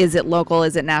 Is it local?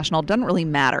 Is it national? Doesn't really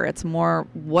matter. It's more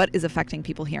what is affecting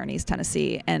people here in East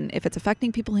Tennessee. And if it's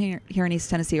affecting people here in East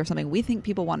Tennessee or something we think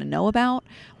people want to know about,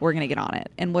 we're going to get on it.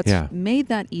 And what's made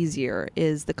that easier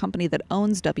is the company that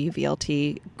owns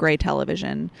WVLT, Gray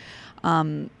Television,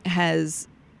 has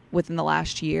within the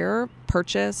last year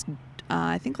purchased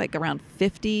I think like around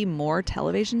 50 more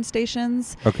television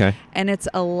stations. And it's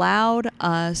allowed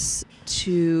us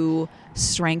to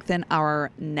strengthen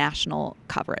our national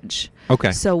coverage.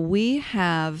 So we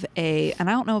have and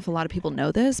I don't know if a lot of people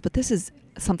know this, but this is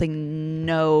something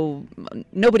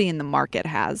nobody in the market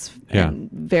has, and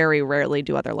very rarely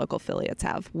do other local affiliates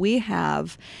have. We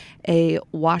have a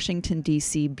Washington,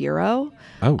 D.C. bureau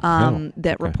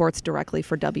that reports directly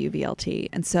for WVLT.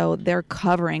 And so they're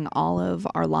covering all of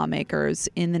our lawmakers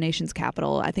in the nation's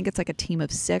capital. I think it's like a team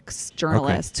of 6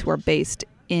 journalists who are based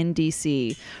in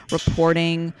D.C.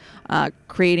 reporting,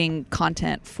 creating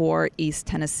content for East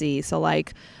Tennessee. So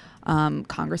like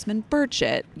Congressman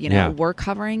Burchett, we're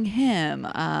covering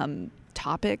him,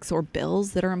 topics or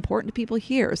bills that are important to people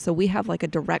here. So we have like a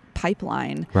direct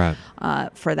pipeline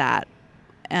for that,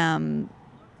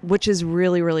 which is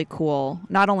really, really cool.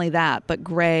 Not only that, but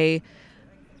Gray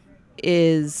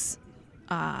is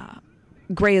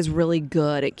really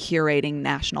good at curating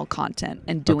national content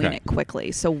and doing it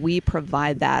quickly. So we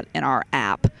provide that in our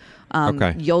app.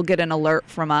 You'll get an alert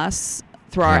from us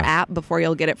through our app before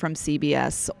you'll get it from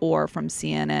CBS or from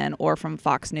CNN or from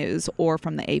Fox News or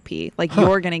from the AP. Like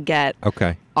you're going to get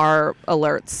our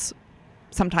alerts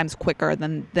sometimes quicker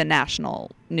than the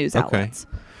national news outlets.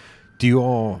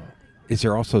 Is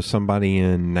there also somebody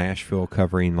in Nashville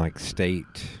covering like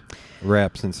state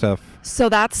reps and stuff? So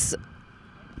that's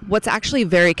what's actually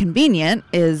very convenient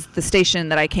is the station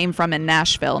that I came from in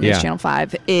Nashville, News Channel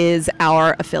 5, is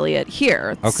our affiliate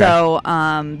here. So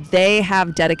they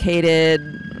have dedicated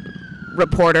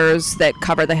reporters that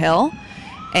cover the Hill,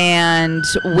 and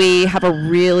we have a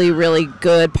really, really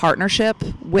good partnership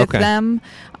with them.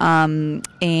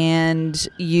 And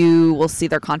you will see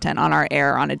their content on our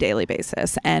air on a daily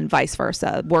basis and vice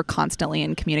versa. We're constantly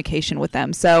in communication with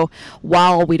them. So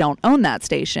while we don't own that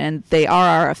station, they are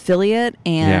our affiliate,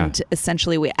 and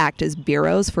essentially we act as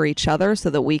bureaus for each other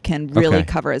so that we can really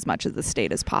cover as much of the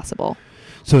state as possible.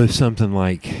 So if something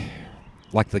like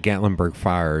the Gatlinburg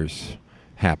fires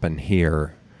happen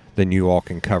here, then you all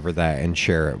can cover that and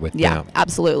share it with them. Yeah,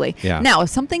 absolutely. Now, if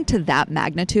something to that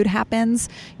magnitude happens,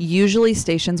 usually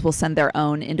stations will send their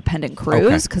own independent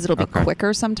crews because it'll be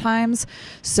quicker sometimes.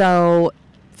 So,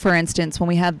 for instance, when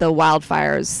we had the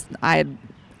wildfires, I had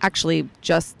actually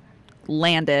just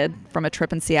landed from a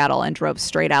trip in Seattle and drove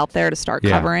straight out there to start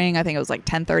covering. I think it was like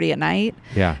 10:30 at night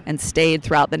and stayed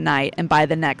throughout the night. And by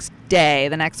the next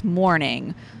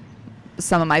morning,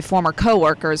 some of my former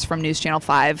coworkers from News Channel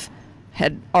 5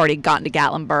 had already gotten to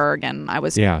Gatlinburg, and I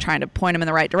was trying to point them in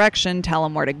the right direction, tell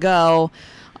them where to go,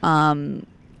 and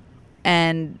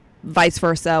vice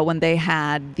versa. When they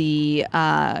had the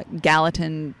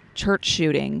Gallatin church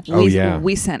shooting,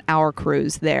 we sent our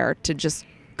crews there to just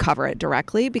cover it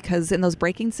directly, because in those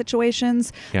breaking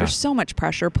situations, there's so much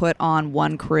pressure put on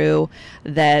one crew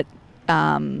that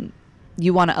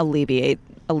you want to alleviate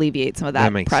some of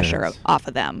that pressure off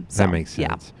of them. So, that makes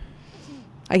sense.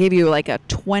 I gave you like a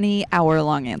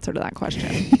 20-hour-long answer to that question.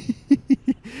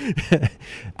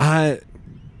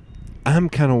 I'm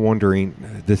kind of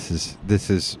wondering, this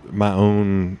is my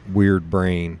own weird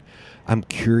brain. I'm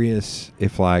curious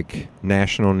if like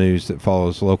national news that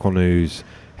follows local news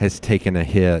has taken a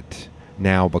hit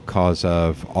now because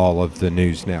of all of the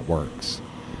news networks.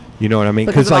 You know what I mean?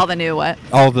 Because of all the new what?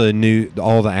 All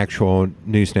the actual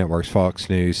news networks, Fox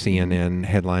News, CNN,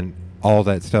 Headline, all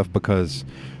that stuff. Because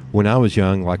when I was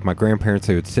young, like my grandparents,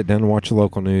 they would sit down and watch the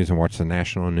local news and watch the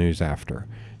national news after.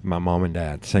 My mom and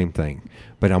dad, same thing.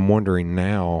 But I'm wondering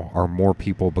now, are more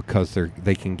people, because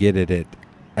they can get it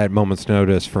at moment's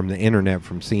notice from the internet,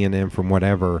 from CNN, from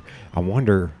whatever. I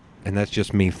wonder, and that's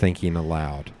just me thinking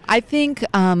aloud. I think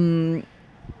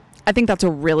that's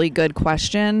a really good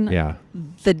question. Yeah.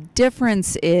 The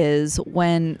difference is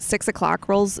when 6 o'clock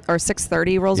rolls or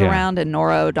 6:30 rolls around, and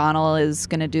Nora O'Donnell is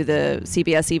going to do the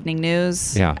CBS Evening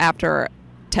News after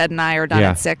Ted and I are done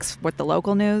at 6 with the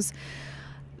local news.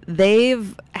 They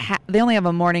only have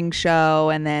a morning show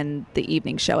and then the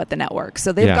evening show at the network.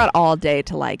 So they've got all day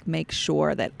to like make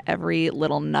sure that every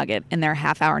little nugget in their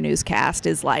half-hour newscast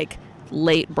is like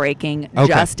late breaking,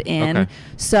 just in. Okay.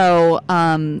 So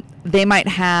they might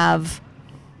have,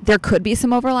 there could be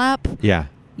some overlap. Yeah.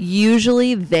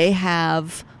 Usually they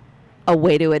have a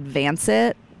way to advance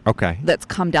it. Okay. That's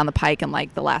come down the pike in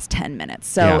like the last 10 minutes.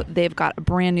 So they've got a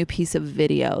brand new piece of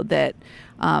video that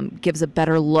gives a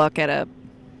better look at a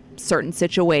certain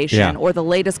situation or the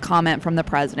latest comment from the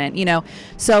president, you know.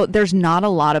 So there's not a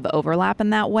lot of overlap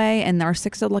in that way. And our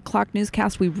 6 o'clock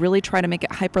newscast, we really try to make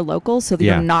it hyper local so that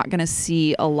you're not going to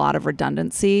see a lot of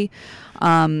redundancy.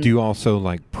 Do you also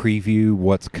like preview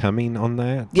what's coming on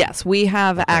that? Yes, we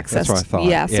have access. That's what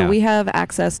I thought. So we have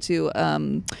access to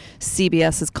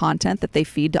CBS's content that they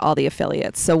feed to all the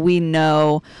affiliates. So we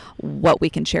know what we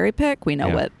can cherry pick. We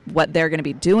know what they're going to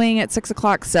be doing at 6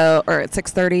 o'clock, or at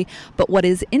 6:30. But what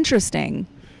is interesting,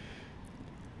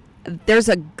 there's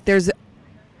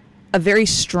a very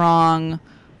strong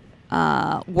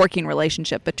working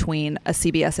relationship between a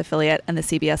CBS affiliate and the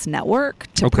CBS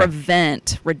network to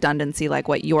prevent redundancy like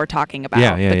what you're talking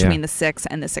about between the 6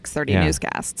 and the 6:30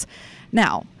 newscasts.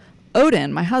 Now,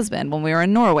 Odin, my husband, when we were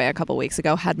in Norway a couple weeks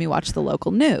ago, had me watch the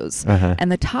local news. And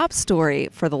the top story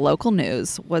for the local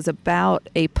news was about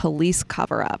a police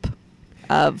cover-up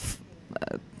of,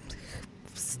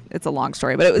 it's a long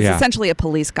story, but it was essentially a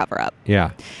police cover-up.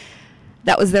 Yeah.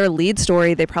 That was their lead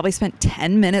story. They probably spent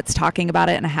 10 minutes talking about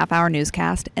it in a half-hour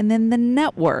newscast. And then the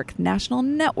network, national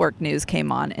network news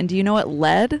came on. And do you know what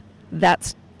led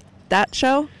that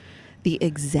show? The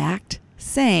exact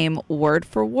same, word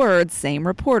for word, same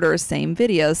reporters, same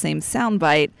video, same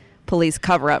soundbite, police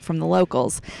cover-up from the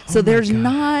locals. So there's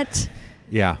not...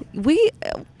 Yeah. We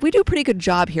do a pretty good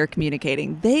job here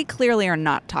communicating. They clearly are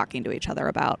not talking to each other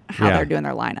about how they're doing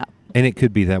their lineup. And it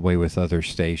could be that way with other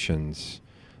stations.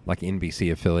 Like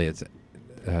NBC affiliates,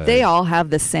 they all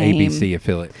have the same ABC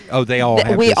affiliate. Oh, they all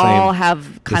have. We the same, all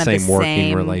have kind the of same the working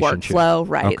same relationship. workflow,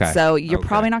 right? Okay. So you're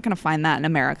probably not going to find that in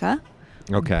America.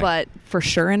 Okay, but for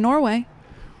sure in Norway.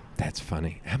 That's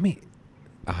funny. How many?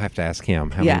 I'll have to ask him.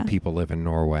 How many people live in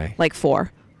Norway? Like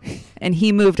 4, and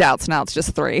he moved out, so now it's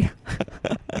just 3.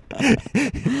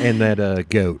 And that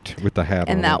goat with the hat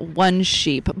on. And that one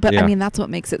sheep. But I mean, that's what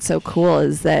makes it so cool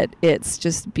is that it's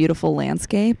just beautiful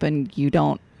landscape, and you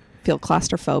don't feel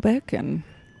claustrophobic. And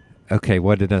okay,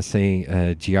 what did I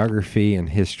say? Geography and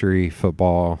history,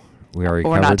 football. We already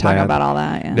covered that. We're not talking about all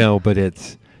that. Yeah. No, but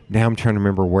it's now I'm trying to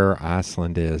remember where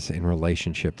Iceland is in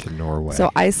relationship to Norway. So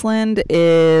Iceland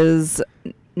is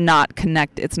not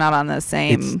connected. It's not on the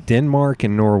same. It's Denmark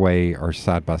and Norway are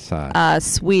side by side.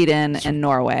 Sweden and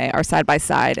Norway are side by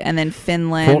side, and then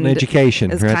Finland Fulton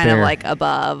Education is right kind there. of like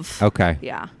above. Okay.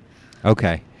 Yeah.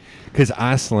 Okay. Because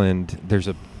Iceland, there's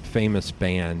a famous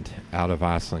band out of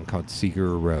Iceland called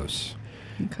Sigur Rós.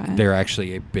 Okay. They're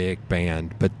actually a big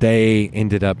band, but they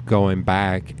ended up going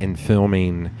back and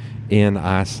filming in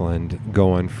Iceland,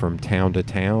 going from town to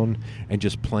town and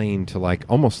just playing to like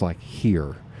almost like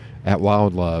here at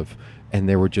Wild Love, and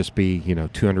there would just be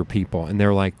 200 people, and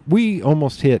they're like, we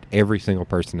almost hit every single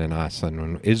person in Iceland.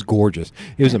 And it's gorgeous.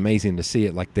 It was amazing to see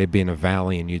it. Like they'd be in a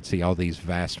valley and you'd see all these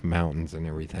vast mountains and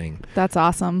everything. That's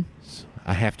awesome.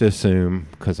 I have to assume,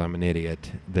 because I'm an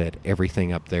idiot, that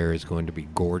everything up there is going to be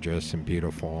gorgeous and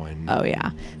beautiful. And oh yeah.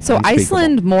 So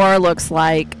Iceland more looks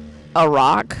like a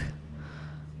rock,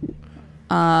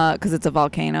 because it's a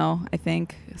volcano, I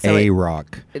think. So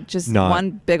rock. Just not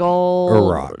one big old...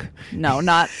 a rock. No,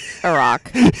 not a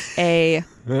rock. A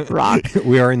rock.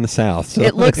 We are in the South. So.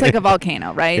 It looks like a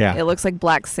volcano, right? Yeah. It looks like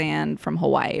black sand from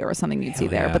Hawaii or something you'd see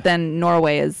there. Yeah. But then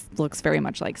Norway looks very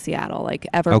much like Seattle, like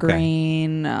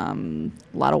evergreen, a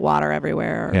lot of water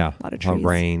everywhere, Yeah. a lot of trees. A lot of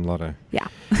rain, a lot of... Yeah.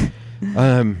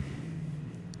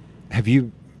 Have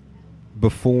you...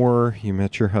 Before you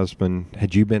met your husband,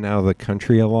 had you been out of the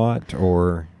country a lot,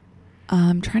 or?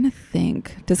 I'm trying to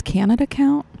think. Does Canada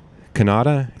count?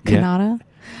 Canada? Canada? Yeah.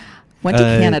 Went to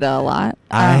Canada a lot.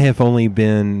 I have only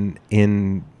been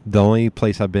in... The only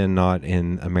place I've been not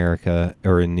in America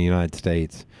or in the United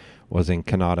States was in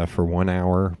Canada for 1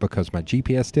 hour because my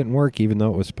GPS didn't work, even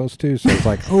though it was supposed to. So it's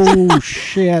like, oh,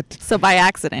 shit. So by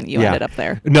accident, you ended up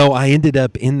there. No, I ended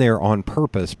up in there on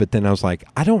purpose. But then I was like,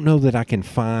 I don't know that I can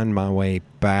find my way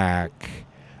back.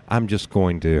 I'm just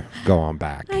going to go on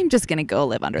back. I'm just going to go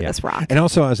live under this rock. And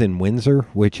also I was in Windsor,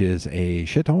 which is a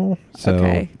shithole. So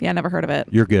okay. Yeah, never heard of it.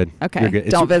 You're good. Okay. You're good.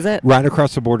 Don't visit? Right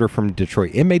across the border from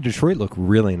Detroit. It made Detroit look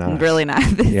really nice. Really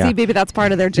nice. Yeah. See, maybe that's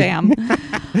part of their jam.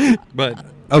 But...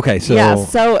 Okay, so yeah,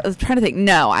 so I was trying to think.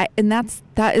 No,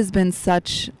 that has been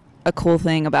such a cool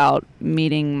thing about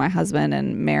meeting my husband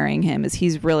and marrying him is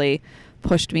he's really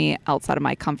pushed me outside of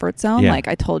my comfort zone. Yeah. Like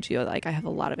I told you, like I have a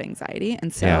lot of anxiety,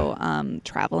 and so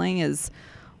traveling is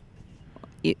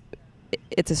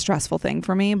it's a stressful thing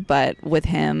for me. But with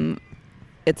him,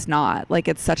 it's not. Like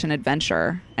it's such an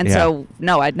adventure, and so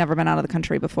no, I'd never been out of the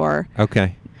country before.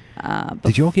 Okay.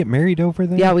 Did you all get married over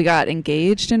there? Yeah, we got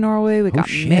engaged in Norway. We got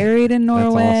married in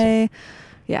Norway.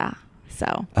 That's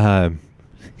awesome. Yeah. So.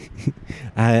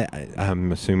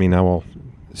 I'm assuming I will.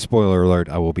 Spoiler alert!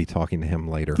 I will be talking to him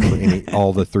later. For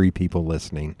all the 3 people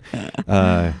listening,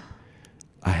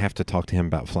 I have to talk to him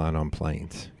about flying on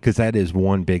planes because that is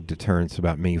one big deterrence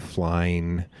about me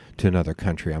flying to another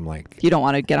country. I'm like, you don't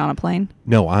want to get on a plane?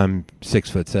 No, I'm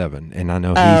 6'7", and I know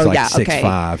he's like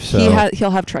 6'5". So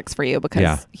he'll have tricks for you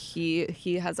because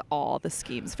he has all the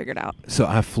schemes figured out. So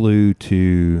I flew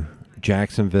to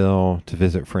Jacksonville to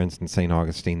visit friends in St.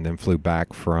 Augustine, then flew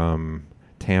back from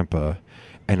Tampa,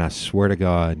 and I swear to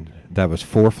God, that was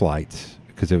 4 flights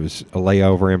because it was a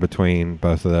layover in between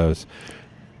both of those.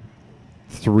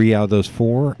 3 out of those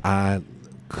 4, I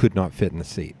could not fit in the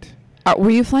seat.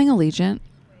 Were you flying Allegiant?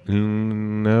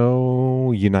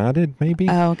 No, United maybe.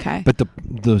 Oh, okay. But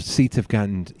the seats have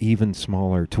gotten even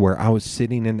smaller to where I was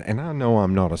sitting in, and I know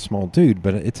I'm not a small dude,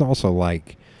 but it's also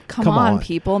like, come on,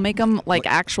 people, make them like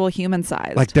actual human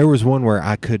size. Like there was one where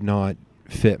I could not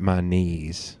fit my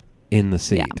knees in the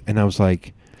seat, and I was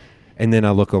like, and then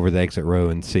I look over the exit row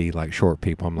and see like short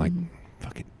people. I'm like,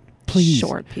 fucking. Please.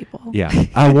 Short people. Yeah.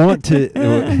 I want to,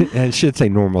 I should say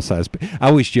normal size, but I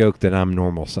always joke that I'm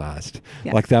normal sized.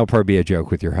 Yeah. Like that'll probably be a joke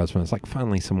with your husband. It's like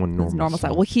finally someone normal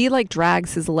size. Well, he like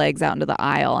drags his legs out into the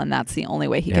aisle, and that's the only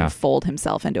way he can fold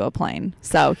himself into a plane.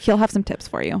 So he'll have some tips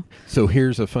for you. So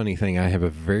here's a funny thing. I have a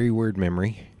very weird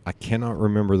memory. I cannot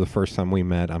remember the first time we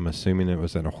met. I'm assuming it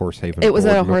was at a Horsehaven. It was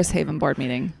at a Horsehaven board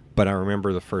meeting. But I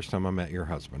remember the first time I met your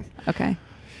husband. Okay.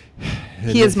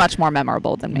 He is much more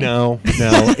memorable than me. No,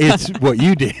 it's what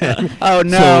you did. Oh,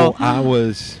 no. So I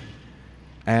was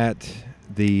at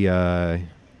the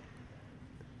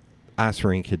ice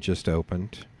rink had just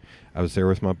opened. I was there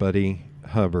with my buddy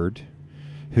Hubbard,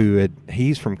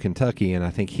 he's from Kentucky, and I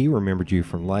think he remembered you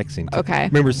from Lexington. Okay. I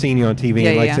remember seeing you on TV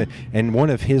in Lexington. Yeah. And one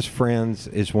of his friends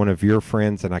is one of your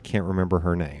friends, and I can't remember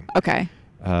her name. Okay.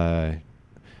 But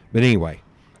anyway,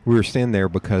 we were standing there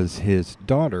because his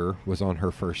daughter was on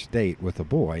her first date with a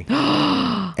boy.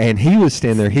 And he was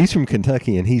standing there. He's from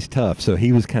Kentucky, and he's tough, so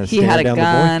he was kind of staring down the boy. He had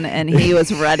a gun, and he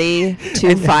was ready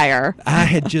to fire.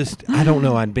 I don't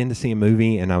know, I'd been to see a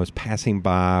movie, and I was passing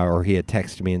by, or he had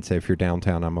texted me and said, if you're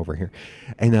downtown, I'm over here.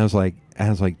 And I was like,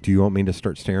 do you want me to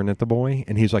start staring at the boy?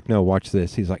 And he's like, no, watch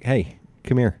this. He's like, hey,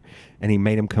 come here. And he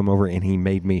made him come over, and he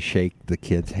made me shake the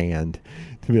kid's hand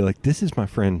to be like, this is my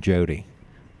friend Jody.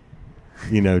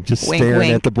 You know, just wink, staring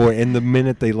wink. at the boy. And the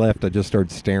minute they left, I just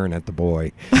started staring at the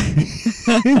boy.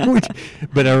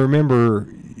 But I remember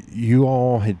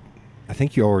I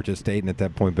think you all were just dating at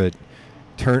that point, but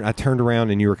I turned around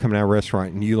and you were coming out of a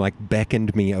restaurant and you like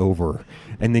beckoned me over.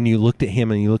 And then you looked at him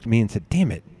and you looked at me and said,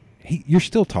 damn it, you're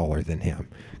still taller than him.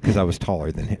 Because I was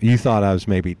taller than him. You thought I was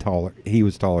maybe taller. He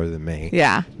was taller than me.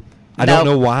 Yeah. I don't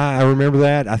know why I remember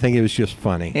that. I think it was just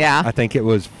funny. Yeah. I think it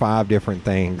was 5 different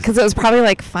things. Because it was probably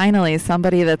like finally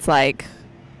somebody that's like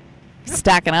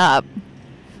stacking up.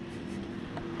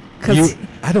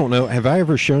 I don't know. Have I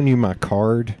ever shown you my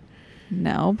card?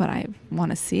 No, but I want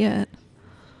to see it.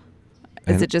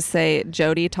 Does it just say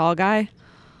Jody, tall guy?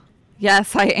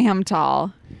 Yes, I am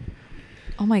tall.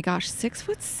 Oh my gosh,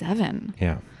 6'7".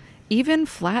 Yeah. Even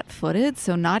flat-footed,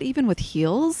 so not even with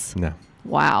heels? No.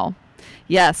 Wow.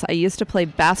 Yes, I used to play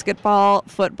basketball,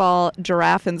 football,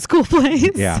 giraffe in school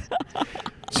plays. Yeah.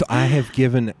 So I have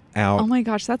given out. Oh my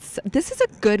gosh, this is a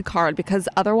good card because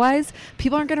otherwise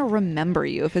people aren't going to remember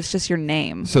you if it's just your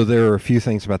name. So there are a few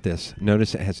things about this.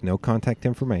 Notice it has no contact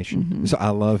information. Mm-hmm. So I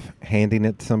love handing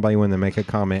it to somebody when they make a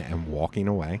comment and walking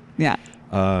away. Yeah.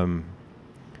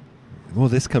 Well,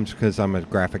 this comes because I'm a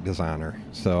graphic designer.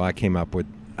 So I came up with,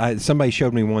 somebody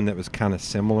showed me one that was kind of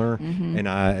similar, and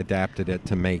I adapted it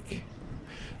to make,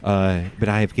 but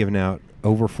I have given out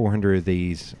over 400 of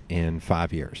these in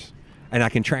 5 years. And I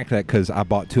can track that because I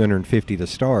bought 250 to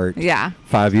start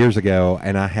 5 years ago,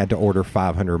 and I had to order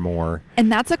 500 more.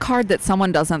 And that's a card that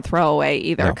someone doesn't throw away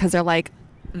either because they're like,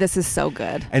 this is so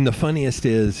good. And the funniest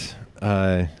is,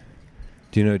 do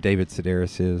you know who David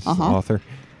Sedaris is, the author?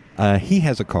 He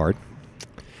has a card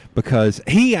because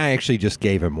I actually just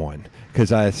gave him one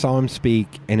because I saw him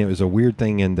speak, and it was a weird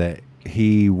thing in that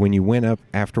when you went up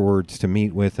afterwards to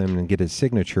meet with him and get his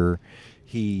signature,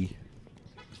 you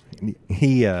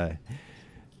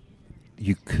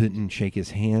couldn't shake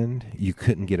his hand. You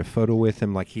couldn't get a photo with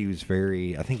him. Like I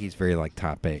think he's very like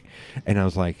type A. And I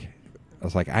was like,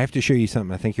 I have to show you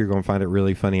something. I think you're going to find it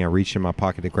really funny. I reached in my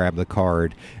pocket to grab the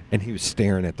card, and he was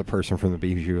staring at the person from the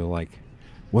BBQ like,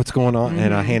 what's going on?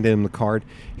 And I handed him the card.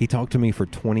 He talked to me for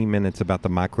 20 minutes about the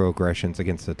microaggressions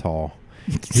against the tall.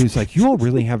 He was like, you all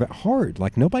really have it hard.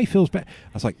 Like, nobody feels bad.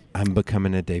 I was like, I'm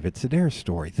becoming a David Sedaris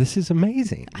story. This is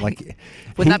amazing. Like,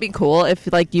 wouldn't that be cool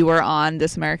if, like, you were on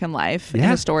This American Life in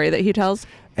a story that he tells?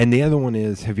 And the other one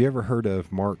is, have you ever heard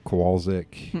of Mark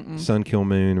Kowalczyk, Sun Kill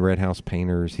Moon, Red House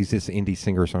Painters? He's this indie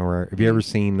singer-songwriter. Have you ever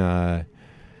seen, what's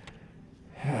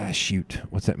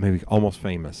that movie? Almost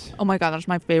Famous. Oh, my God, that's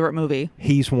my favorite movie.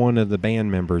 He's one of the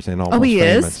band members in Almost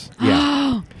Famous. Famous. Yeah.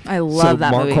 I love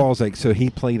that movie. Mark Kowalczyk, so he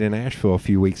played in Asheville a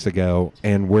few weeks ago,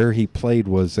 and where he played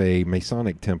was a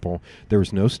Masonic temple. There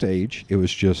was no stage. It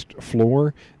was just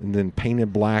floor and then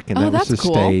painted black, and that was the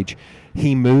stage.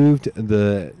 He moved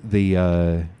the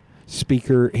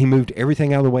speaker. He moved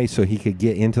everything out of the way so he could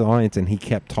get into the audience, and he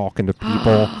kept talking to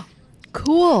people.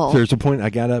 Cool. So there's a point I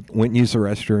got up, went and used the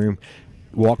restroom,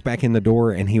 walked back in the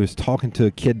door, and he was talking to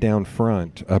a kid down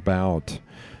front about,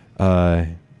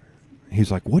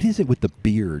 he's like, what is it with the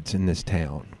beards in this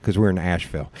town? Because we're in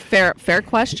Asheville. Fair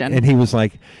question. And he's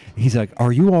like,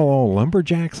 are you all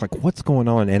lumberjacks? Like, what's going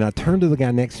on? And I turned to the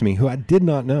guy next to me who I did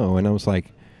not know, and I was like,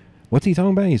 what's he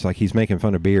talking about? He's like, he's making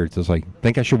fun of beards. I was like,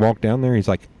 think I should walk down there? He's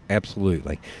like,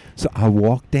 absolutely. So I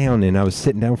walked down, and I was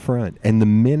sitting down front, and the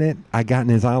minute I got in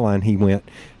his eye line, he went,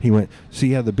 so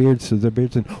yeah, the beards,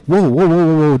 and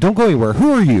whoa, don't go anywhere.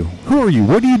 Who are you?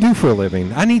 What do you do for a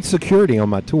living? I need security on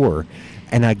my tour.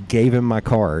 And I gave him my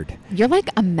card. You're like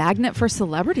a magnet for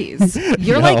celebrities.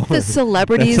 You're No, like the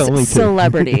celebrity's that's only two.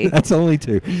 celebrity. That's only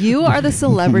two. You are the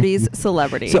celebrity's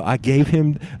celebrity. So I gave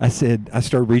him, I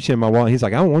started reaching in my wallet. He's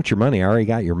like, I don't want your money. I already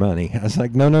got your money. I was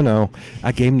like, no.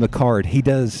 I gave him the card.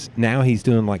 Now he's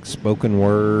doing like spoken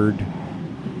word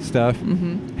stuff.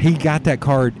 Mm-hmm. He got that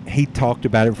card. He talked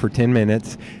about it for 10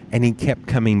 minutes, and he kept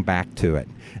coming back to it.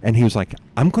 And he was like,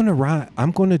 I'm going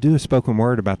to do a spoken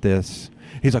word about this.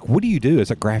 He's like, what do you do as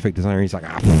a graphic designer? He's like,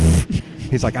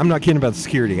 he's like, I'm not kidding about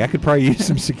security. I could probably use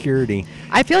some security.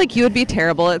 I feel like you would be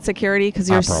terrible at security because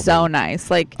you're so nice.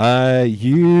 Like,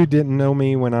 you didn't know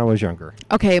me when I was younger.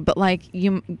 Okay, but like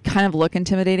you kind of look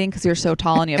intimidating because you're so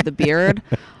tall and you have the beard.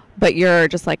 But you're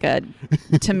just like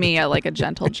to me, like a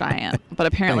gentle giant. But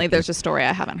apparently there's a story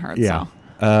I haven't heard. Yeah.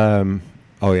 So.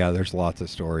 Oh yeah, there's lots of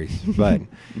stories. But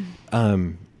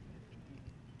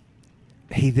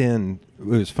it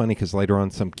was funny because later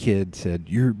on some kid said,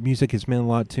 your music has meant a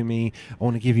lot to me. I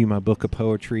want to give you my book of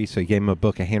poetry. So he gave him a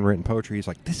book of handwritten poetry. He's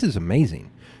like, this is amazing.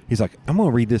 He's like, I'm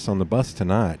going to read this on the bus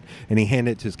tonight. And he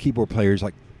handed it to his keyboard player. He's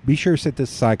like, be sure to set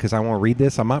this aside because I want to read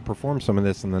this. I might perform some of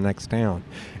this in the next town.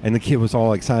 And the kid was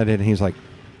all excited. And he's like,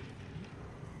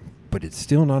 but it's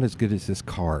still not as good as this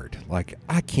card. Like,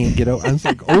 I can't get over. I was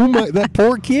like, oh my, that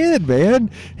poor kid, man.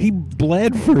 He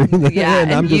bled for it. Yeah,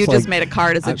 and I'm you just made a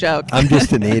card as a joke. I'm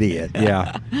just an idiot.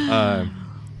 Yeah.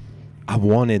 I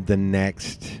wanted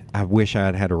I wish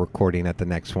I had a recording at the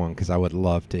next one because I would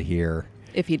love to hear.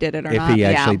 If he did it or not. If he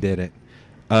actually did it.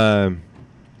 Wow,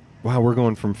 we're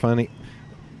going from funny.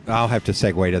 I'll have to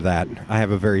segue to that. I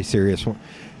have a very serious one.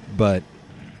 But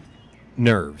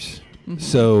nerves. Mm-hmm.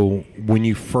 So when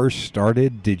you first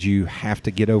started, did you have to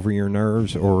get over your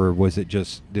nerves, or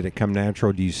did it come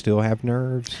natural? Do you still have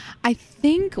nerves? I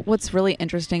think what's really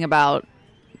interesting about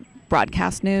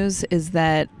broadcast news is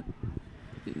that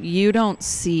you don't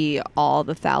see all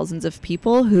the thousands of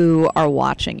people who are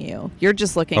watching you. You're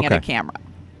just looking at a camera.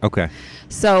 Okay.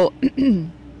 So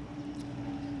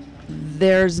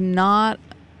there's not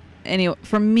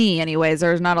for me anyways,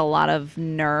 there's not a lot of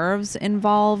nerves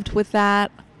involved with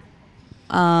that.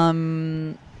 I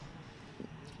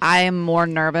am more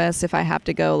nervous if I have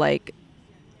to go like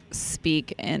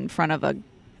speak in front of a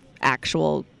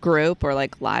actual group or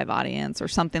like live audience or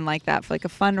something like that for like a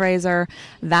fundraiser.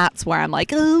 That's where I'm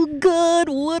like, oh God,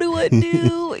 what do I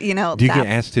do? You know. Do you get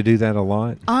asked to do that a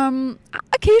lot?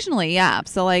 Occasionally, yeah.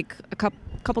 So like a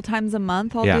couple times a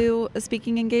month I'll do a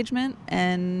speaking engagement,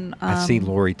 and I see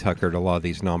Lori Tucker at a lot of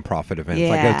these nonprofit events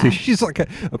yeah. I go to. She's like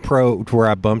a pro to where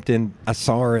I bumped in. I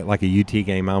saw her at like a UT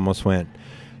game. I almost went.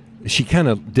 She kind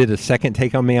of did a second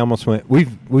take on me. I almost went,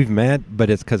 we've met,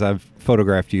 but it's because I've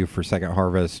photographed you for Second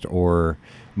Harvest or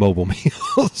Mobile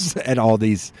Meals at all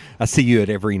these. I see you at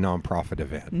every nonprofit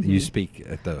event. Mm-hmm. You speak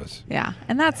at those. Yeah,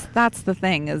 and that's the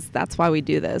thing, is that's why we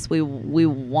do this. We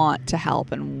want to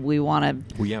help, and we want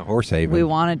to. Well, yeah, Horse Haven. We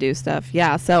want to do stuff.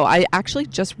 Yeah, so I actually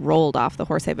just rolled off the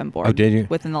Horse Haven board. Oh, did you?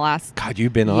 Within the last God,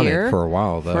 you've been on it for a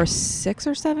while, though. For 6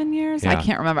 or 7 years? Yeah. I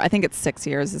can't remember. I think it's 6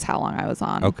 years is how long I was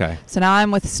on. Okay. So now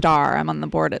I'm with STAR. I'm on the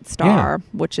board at STAR,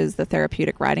 which is the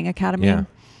Therapeutic Riding Academy. Yeah.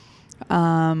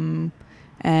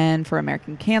 And for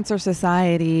American Cancer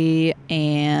Society,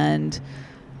 and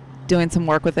doing some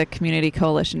work with the Community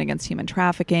Coalition Against Human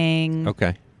Trafficking.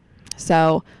 Okay.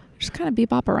 So just kind of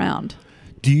bebop around.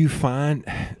 Do you find,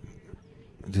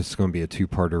 this is going to be a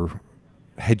two-parter,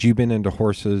 had you been into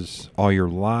horses all your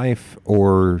life,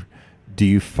 or do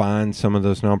you find some of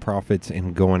those nonprofits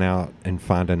and going out and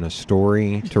finding a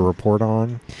story to report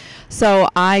on? So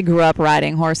I grew up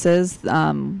riding horses.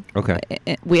 Okay.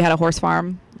 We had a horse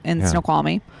farm in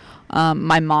Snoqualmie.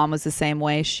 My mom was the same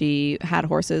way. She had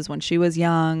horses when she was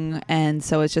young, and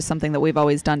so it's just something that we've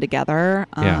always done together.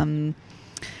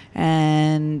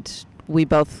 And we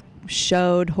both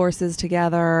showed horses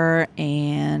together,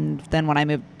 and then when I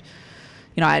moved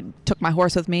I took my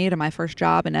horse with me to my first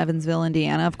job in Evansville,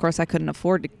 Indiana. Of course, I couldn't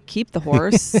afford to keep the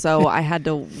horse, so I had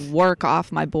to work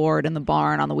off my board in the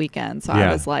barn on the weekends. So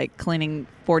I was like cleaning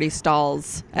 40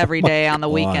 stalls every day on the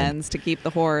weekends to keep the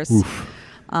horse.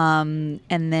 And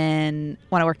then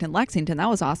when I worked in Lexington, that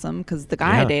was awesome because the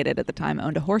guy I dated at the time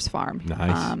owned a horse farm.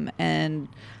 Nice. And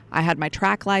I had my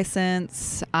track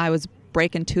license. I was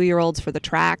breaking 2-year-olds for the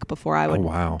track before I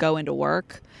would go into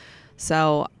work.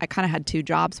 So I kind of had 2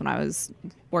 jobs when I was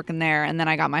working there. And then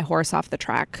I got my horse off the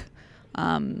track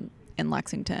in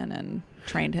Lexington and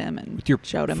trained him and With your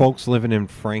showed him. Folks living in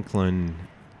Franklin,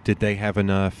 did they have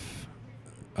enough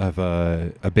of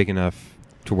a big enough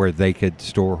to where they could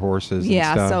store horses and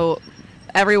stuff? So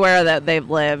everywhere that they've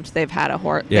lived, they've had a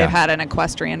horse. Yeah. They've had an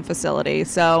equestrian facility.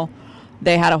 So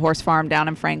they had a horse farm down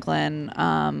in Franklin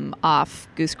off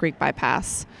Goose Creek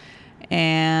Bypass.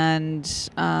 And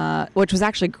which was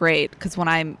actually great because when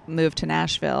I moved to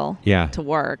Nashville to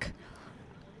work,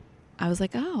 I was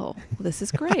like, oh, this is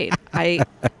great. I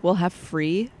will have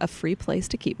a free place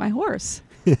to keep my horse.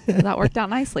 That worked out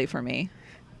nicely for me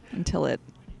until it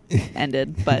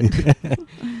ended. But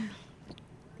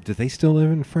do they still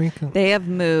live in Franklin? they have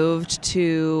moved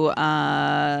to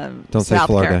Don't say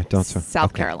Florida.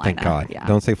 South Carolina. Thank God. Yeah.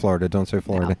 Don't say Florida. Don't say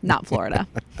Florida. No, not Florida.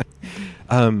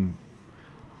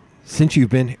 Since you've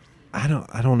been, I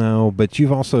don't know, but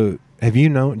you've also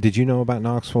did you know about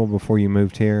Knoxville before you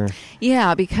moved here?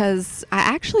 Yeah, because I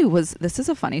actually this is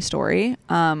a funny story.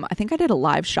 I think I did a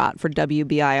live shot for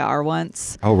WBIR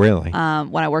once. Oh, really?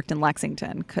 When I worked in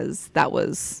Lexington, because that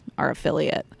was our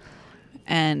affiliate.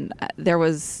 And it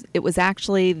was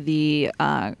actually the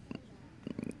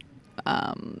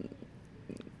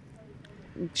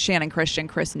Shannon Christian,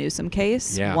 Chris Newsom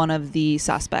case. Yeah. One of the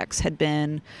suspects had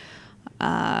been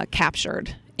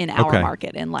captured in our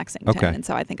market in Lexington. And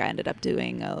so I think I ended up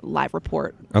doing a live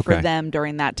report for them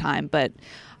during that time. But,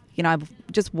 I'm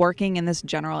just working in this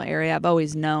general area. I've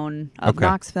always known of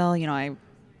Knoxville.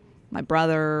 My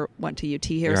brother went to UT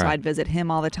here, so I'd visit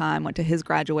him all the time, went to his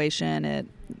graduation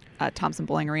at Thompson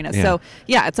Bowling Arena. Yeah. So,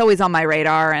 it's always on my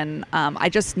radar. And I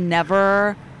just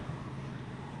never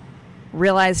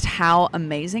realized how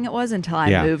amazing it was until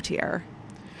I moved here.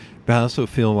 But I also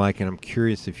feel like, and I'm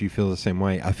curious if you feel the same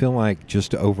way, I feel like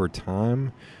just over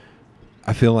time,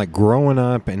 I feel like growing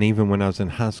up and even when I was in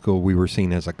high school, we were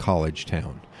seen as a college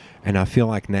town. And I feel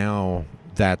like now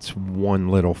that's one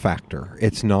little factor.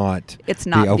 It's not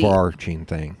the overarching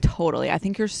thing. Totally. I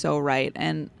think you're so right.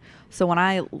 And so when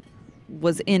I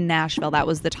was in Nashville, that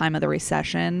was the time of the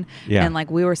recession. Yeah. And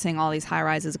we were seeing all these high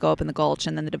rises go up in the Gulch,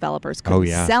 and then the developers couldn't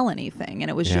sell anything. And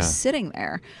it was just sitting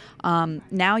there.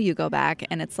 Now you go back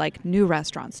and it's like new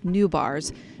restaurants, new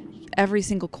bars. Every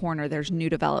single corner, there's new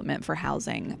development for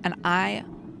housing. And I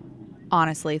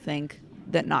honestly think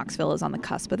that Knoxville is on the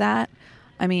cusp of that.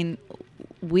 I mean,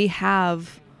 we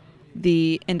have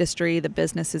the industry, the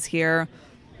businesses here.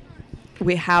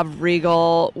 We have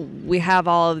Regal. We have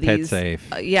all of these. Pet Safe.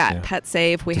 Pet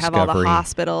Safe. We Discovery. have all the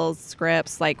hospitals,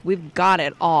 Scripps. We've got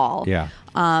it all. Yeah.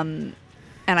 And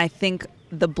I think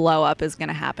the blow up is going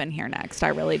to happen here next. I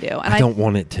really do. And I don't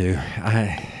want it to.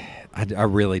 I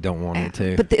really don't want it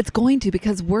to. But it's going to,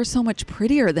 because we're so much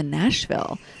prettier than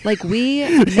Nashville.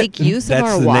 We make use of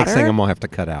our water. That's the next thing I'm going to have to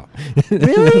cut out.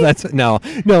 Really? No.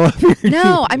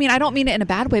 No, I mean, I don't mean it in a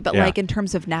bad way, but in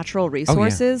terms of natural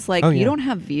resources, you don't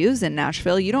have views in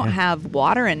Nashville. You don't have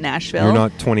water in Nashville. You're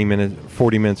not 40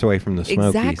 minutes away from the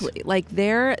Smokies.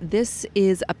 Exactly. This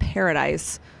is a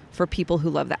paradise for people who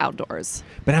love the outdoors.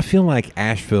 But I feel like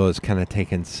Asheville has kind of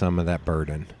taken some of that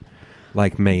burden.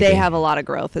 Maybe. They have a lot of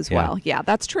growth as well. Yeah,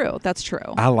 that's true.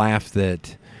 I laugh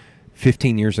that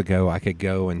 15 years ago I could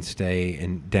go and stay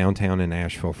in downtown in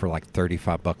Asheville for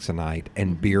 $35 a night,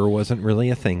 and beer wasn't really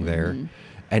a thing there.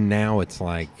 And now it's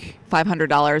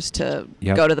 $500 to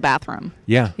go to the bathroom.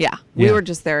 Yeah. We were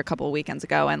just there a couple of weekends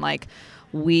ago, and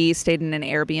we stayed in an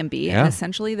Airbnb, and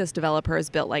essentially this developer has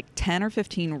built 10 or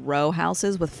 15 row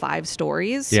houses with 5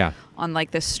 stories on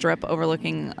this strip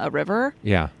overlooking a river.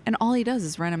 Yeah. And all he does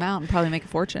is rent them out and probably make a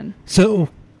fortune. So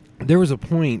there was a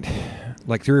point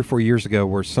 3 or 4 years ago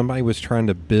where somebody was trying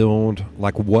to build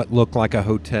what looked like a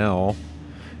hotel,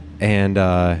 and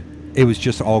it was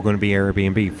just all going to be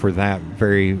Airbnb for that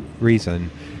very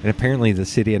reason. And apparently the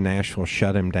city of Nashville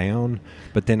shut him down.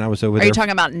 But then I was over there. Are you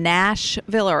talking about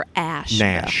Nashville or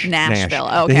Asheville? Nashville.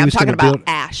 Oh, okay, He I'm was talking gonna about build-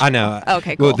 Asheville. I know.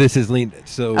 Okay, cool. Well, this is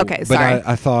so. Okay, but sorry.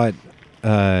 I thought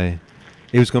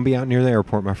it was going to be out near the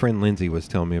airport. My friend Lindsay was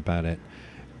telling me about it.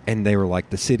 And they were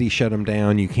the city shut them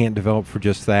down. You can't develop for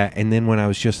just that. And then when I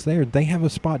was just there, they have a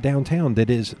spot downtown that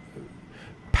is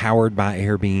powered by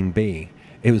Airbnb.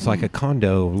 It was like a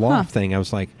condo loft thing. I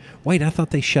was like, wait, I thought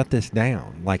they shut this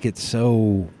down. Like, it's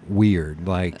so weird.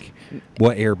 Like,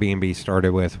 what Airbnb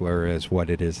started with, whereas what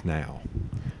it is now.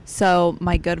 So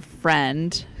my good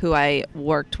friend, who I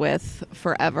worked with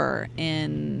forever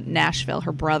in Nashville,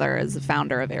 her brother is the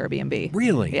founder of Airbnb.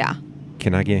 Really? Yeah.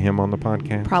 Can I get him on the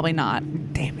podcast? Probably not.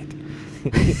 Damn it.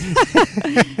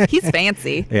 He's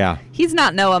fancy. Yeah. He's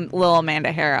not no little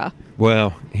Amanda Hara.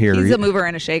 Well, here. He's a mover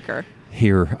and a shaker.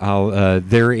 Here,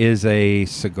 there is a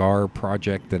cigar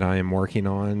project that I am working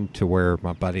on to where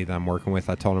my buddy that I'm working with,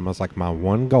 I told him, I was like, my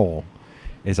one goal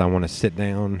is I want to sit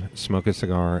down, smoke a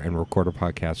cigar, and record a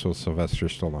podcast with Sylvester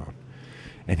Stallone.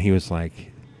 And he was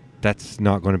like, that's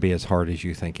not going to be as hard as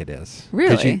you think it is.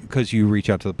 Really? Because you reach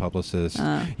out to the publicist.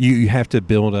 You have to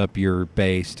build up your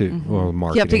base to, well,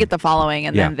 marketing. You have to get the following,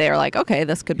 and then they're like, okay,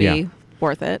 this could be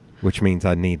worth it. Which means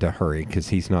I need to hurry because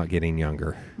he's not getting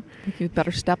younger. You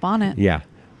better step on it. Yeah.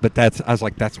 But I was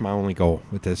like, that's my only goal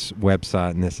with this website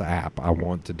and this app. I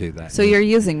want to do that. So you're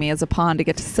using me as a pawn to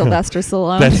get to Sylvester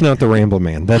Stallone? That's not the Ramble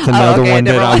Man. That's another one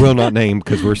that I will not name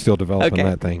because we're still developing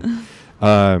that thing.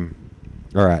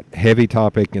 All right. Heavy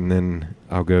topic, and then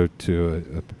I'll go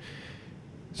to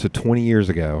so 20 years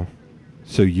ago.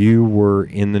 So you were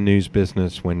in the news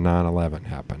business when 9/11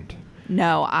 happened.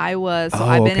 No, I was. So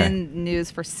I've been in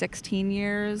news for 16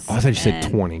 years. Oh, I thought you said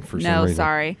 20 for some reason. No,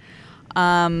 sorry.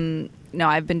 No,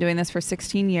 I've been doing this for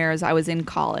 16 years. I was in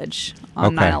college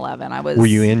on 9/11. Were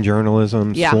you in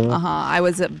journalism school? Yeah, I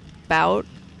was about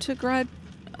to grad.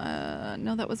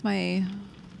 No, that was my.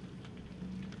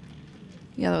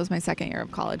 Yeah, that was my second year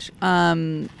of college.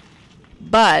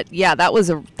 But yeah, that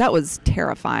was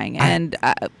terrifying. And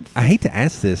I hate to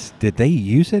ask this. Did they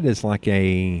use it as like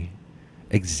a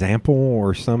example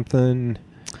or something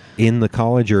in the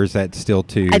college, or is that still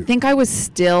too? I think I was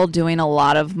still doing a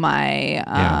lot of my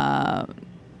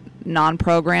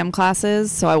non-program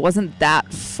classes, so I wasn't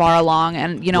that far along.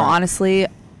 And honestly,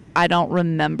 I don't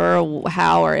remember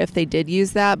how or if they did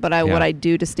use that, but what I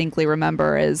do distinctly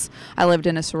remember is I lived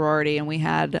in a sorority, and we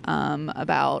had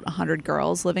about 100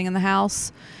 girls living in the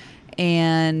house,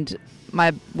 and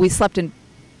we slept in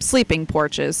sleeping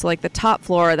porches. So like the top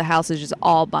floor of the house is just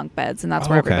all bunk beds, and that's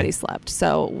where everybody slept.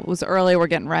 So it was early, we're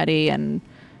getting ready, and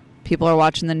people are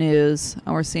watching the news,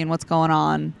 and we're seeing what's going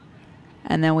on,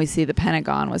 and then we see the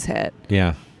Pentagon was hit.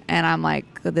 Yeah. And I'm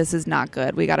like, this is not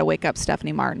good. We got to wake up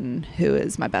Stephanie Martin, who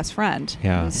is my best friend.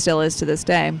 Yeah. And still is to this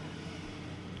day.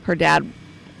 Her dad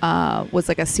was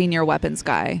like a senior weapons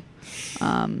guy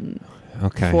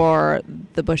for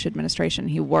the Bush administration.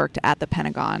 He worked at the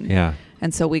Pentagon. Yeah.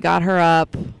 And so we got her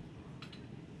up.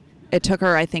 It took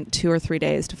her, I think, 2 or 3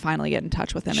 days to finally get in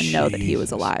touch with him and know that he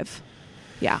was alive.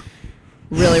 Yeah.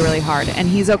 Really, really hard. And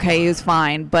he's okay. He was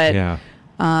fine. But,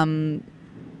 and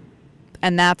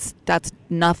that's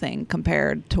nothing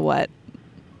compared to what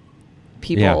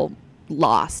people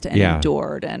lost and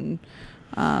endured and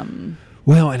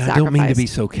well, and I don't mean to sacrificed. be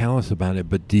so callous about it,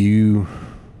 but do you,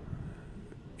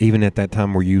 even at that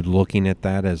time, were you looking at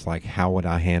that as like, how would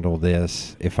I handle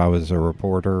this if I was a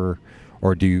reporter?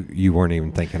 Or you weren't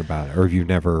even thinking about it? Or have you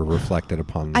never reflected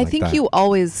upon I think you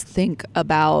always think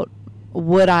about,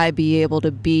 would I be able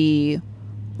to be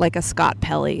like a Scott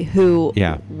Pelley who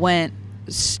went,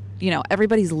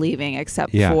 everybody's leaving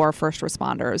except for first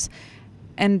responders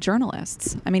and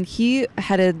journalists. I mean, he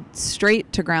headed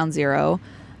straight to Ground Zero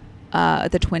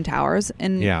at the Twin Towers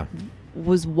and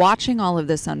was watching all of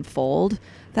this unfold.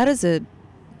 That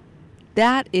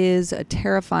is a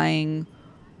terrifying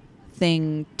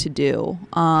thing to do.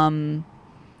 And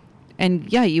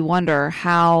you wonder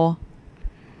how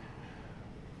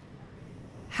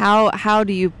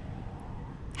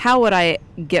would I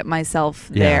get myself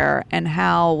there and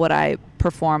how would I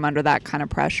perform under that kind of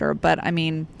pressure? But I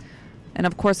mean, and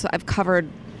of course I've covered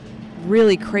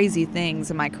really crazy things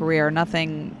in my career,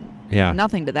 nothing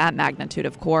to that magnitude,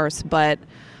 of course, but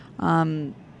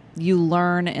you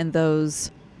learn in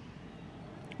those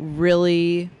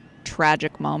really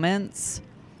tragic moments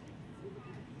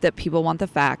that people want the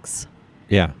facts.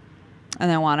 Yeah.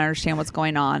 And they want to understand what's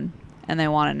going on, and they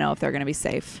want to know if they're going to be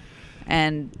safe.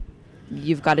 And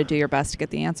you've got to do your best to get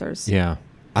the answers. Yeah.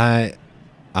 I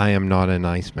am not a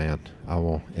nice man. I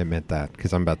will admit that,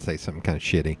 because I'm about to say something kind of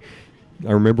shitty.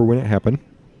 I remember when it happened.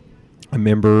 I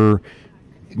remember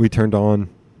we turned on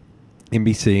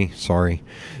NBC,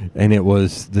 and it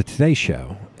was the Today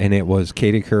Show, and it was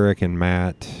Katie Couric and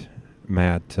Matt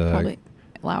probably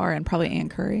Lauer and probably Ann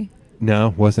Curry. No,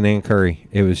 it wasn't Ann Curry.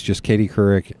 It was just Katie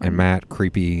Couric and Matt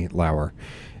Creepy Lauer.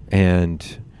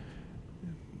 And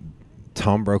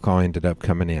Tom Brokaw ended up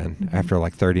coming in after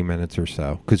like 30 minutes or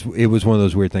so, because it was one of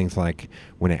those weird things, like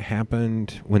when it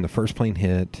happened, when the first plane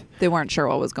hit. They weren't sure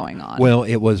what was going on. Well,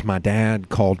 it was my dad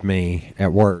called me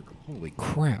at work. Holy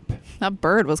crap. That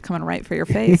bird was coming right for your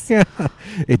face. Yeah.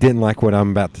 It didn't like what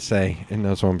I'm about to say. It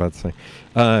knows what I'm about to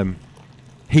say.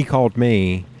 He called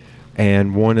me,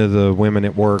 and one of the women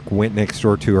at work went next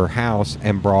door to her house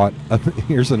and brought,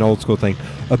 here's an old school thing,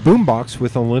 a boombox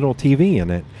with a little TV in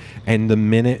it. And the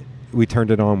minute we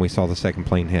turned it on, we saw the second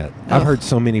plane hit. Oh. I've heard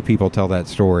so many people tell that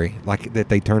story, like that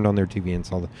they turned on their TV and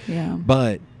saw the. Yeah.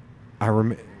 But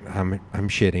I'm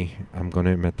shitty. I'm going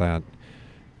to admit that.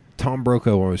 Tom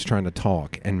Brokaw was trying to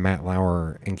talk, and Matt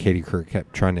Lauer and Katie Couric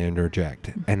kept trying to interject.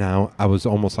 And I was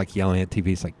almost like yelling at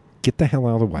TV. It's like, get the hell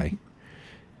out of the way.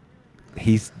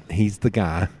 He's the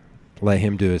guy. Let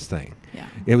him do his thing. Yeah.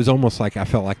 It was almost like I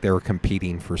felt like they were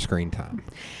competing for screen time.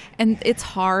 And it's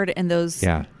hard in those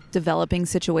developing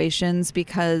situations,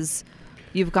 because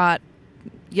you have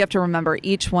to remember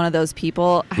each one of those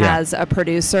people has a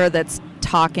producer that's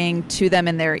talking to them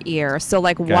in their ear. So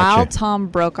like while Tom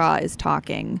Brokaw is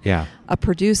talking, a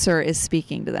producer is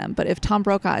speaking to them. But if Tom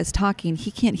Brokaw is talking,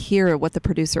 he can't hear what the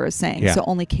producer is saying. So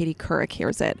only Katie Couric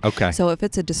hears it. Okay. So if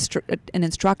it's an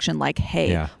instruction like,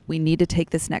 hey, we need to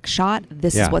take this next shot,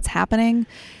 this is what's happening,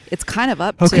 it's kind of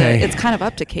up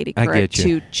to Katie Couric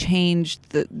to change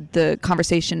the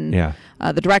conversation,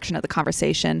 the direction of the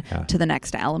conversation to the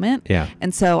next element.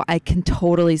 And so I can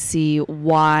totally see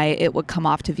why it would come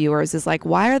off to viewers as like,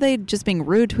 why are they just being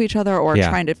rude to each other or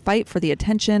trying to fight for the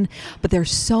attention? But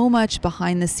there's so much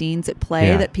behind the scenes at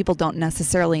play that people don't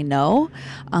necessarily know,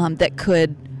 that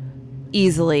could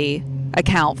easily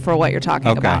account for what you're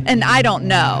talking about. And I don't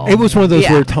know. It was one of those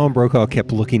where Tom Brokaw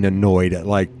kept looking annoyed at,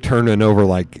 like, turning over,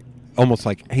 like, almost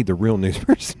like, hey, the real news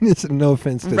person is, no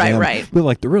offense to them. Right. But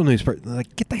like the real news person,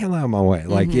 like, get the hell out of my way.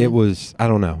 Like it was, I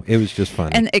don't know. It was just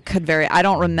funny. And it could vary. I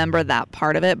don't remember that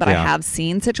part of it, but I have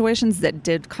seen situations that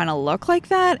did kind of look like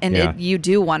that. And you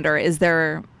do wonder, is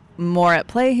there more at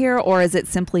play here, or is it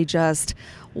simply just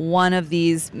one of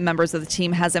these members of the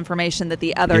team has information that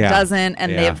the other doesn't,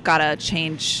 and they've got to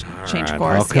change course?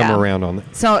 I'll come around on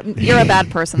that. So you're a bad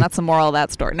person. That's the moral of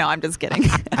that story. No, I'm just kidding.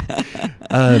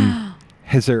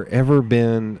 Has there ever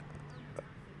been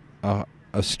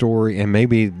a story, and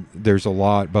maybe there's a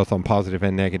lot, both on positive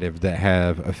and negative, that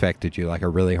have affected you, like a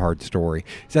really hard story?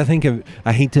 So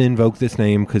I hate to invoke this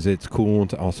name because it's cool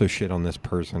to also shit on this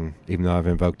person, even though I've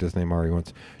invoked his name already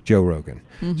once. Joe Rogan.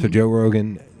 So Joe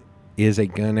Rogan is a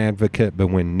gun advocate, but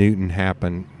when Newtown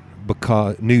happened,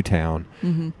 Newtown,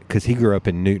 because he grew up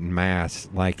in Newton, Mass,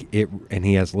 and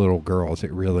he has little girls,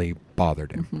 it really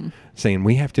bothered him, saying,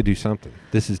 we have to do something.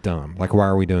 This is dumb. Like, why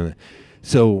are we doing it?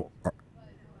 So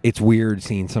it's weird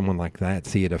seeing someone like that,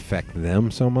 see it affect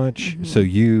them so much. So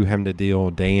you having to deal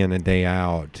day in and day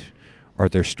out. Are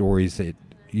there stories that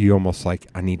you almost like,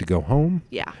 I need to go home?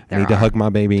 Yeah, I need to hug my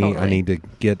baby. Totally. I need to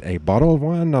get a bottle of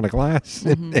wine, not a glass.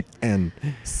 And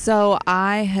so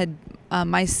I had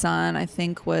my son, I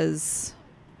think, was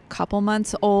a couple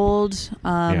months old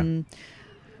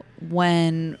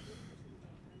when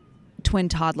twin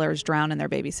toddlers drowned in their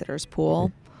babysitter's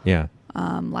pool.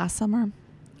 Last summer.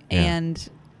 And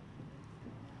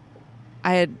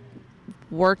I had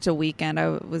worked a weekend. I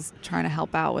was trying to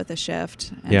help out with a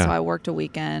shift. And so I worked a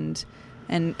weekend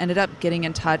and ended up getting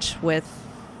in touch with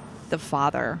the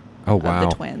father of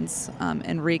the twins,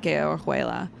 Enrique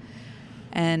Orjuela.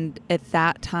 And at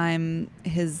that time,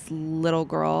 his little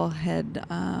girl had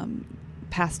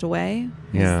passed away.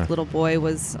 His little boy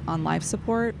was on life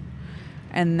support.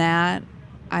 And that,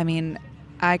 I mean,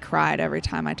 I cried every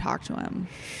time I talked to him.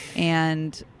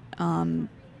 And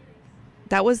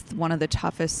that was one of the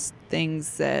toughest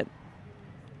things that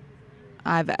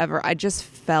I just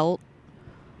felt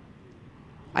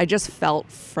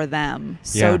for them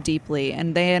so deeply.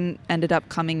 And they ended up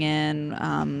coming in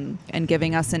and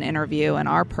giving us an interview. And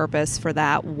our purpose for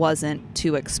that wasn't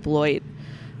to exploit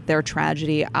their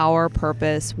tragedy. Our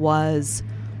purpose was,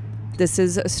 this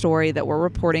is a story that we're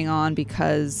reporting on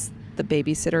because the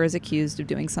babysitter is accused of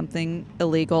doing something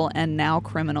illegal and now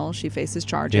criminal. She faces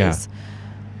charges.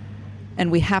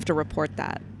 And we have to report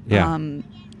that.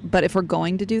 But if we're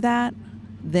going to do that,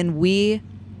 then we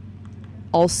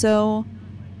also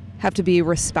have to be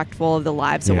respectful of the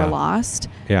lives that were lost.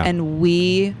 And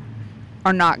we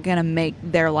are not going to make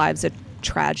their lives a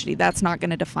tragedy. That's not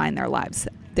going to define their lives.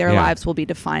 Their lives will be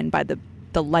defined by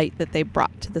the light that they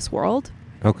brought to this world.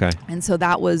 And so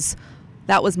that was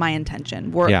my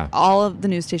intention. All of the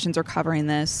news stations are covering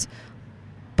this,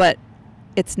 but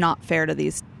it's not fair to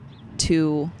these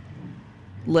two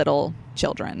little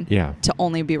children Yeah. to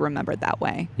only be remembered that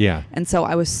way. Yeah. And so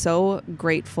I was so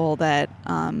grateful that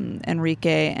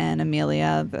Enrique and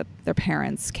Amelia, their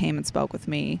parents, came and spoke with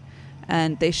me,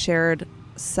 and they shared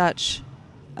such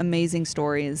amazing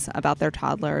stories about their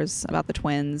toddlers, about the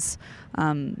twins,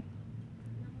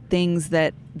 things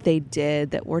that they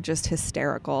did that were just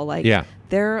hysterical. Like,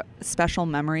 their special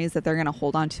memories that they're going to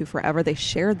hold on to forever. They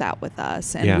shared that with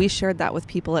us, and we shared that with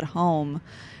people at home.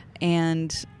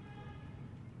 And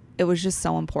it was just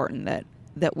so important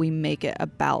that we make it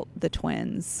about the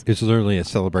twins. It's literally a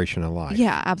celebration of life.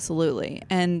 Yeah, absolutely.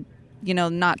 And,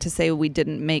 not to say we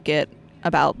didn't make it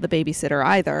about the babysitter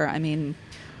either. I mean,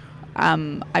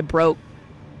 I broke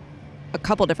a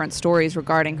couple different stories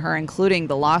regarding her, including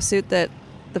the lawsuit that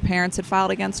the parents had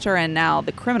filed against her, and now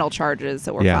the criminal charges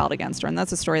that were filed against her. And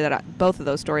that's a story that both of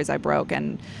those stories I broke.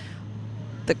 And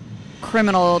the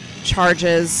criminal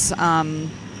charges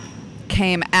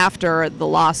came after the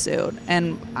lawsuit,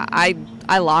 and I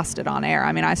lost it on air.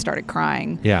 I mean, I started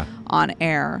crying on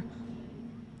air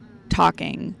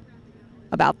talking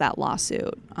about that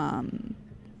lawsuit.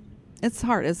 It's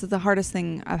hard. It's the hardest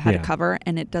thing I've had to cover,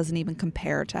 and it doesn't even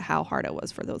compare to how hard it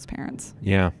was for those parents.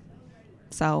 Yeah.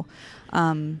 So,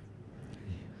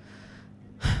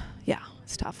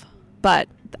 it's tough. But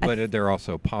they're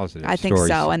also positive I think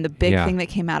stories. so. And the big thing that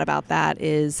came out about that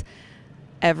is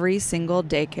every single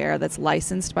daycare that's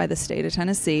licensed by the state of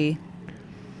Tennessee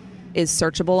is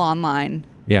searchable online.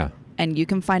 Yeah. And you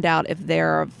can find out if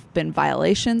there have been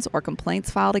violations or complaints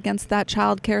filed against that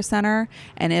child care center.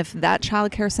 And if that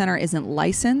child care center isn't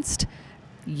licensed,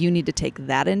 you need to take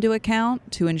that into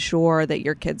account to ensure that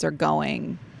your kids are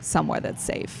going somewhere that's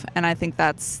safe. And I think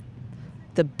that's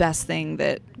the best thing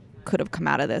that could have come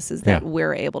out of this, is that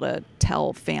we're able to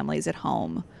tell families at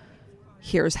home,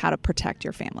 here's how to protect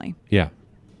your family. Yeah.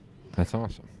 That's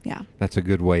awesome. Yeah. That's a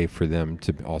good way for them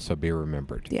to also be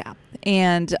remembered. Yeah.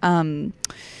 And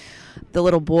the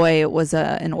little boy was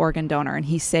an organ donor, and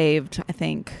he saved, I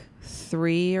think,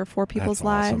 3 or 4 people's That's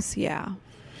awesome. lives. Yeah.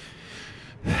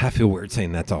 I feel weird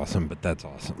saying that's awesome, but that's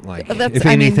awesome. Like, That's- if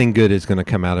I mean- anything good is going to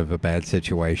come out of a bad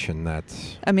situation,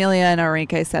 that's... Amelia and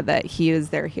Enrique said that he was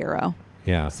their hero.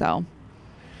 Yeah. So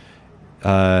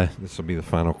This will be the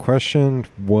final question.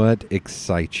 What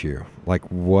excites you? Like,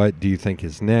 what do you think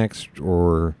is next?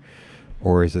 Or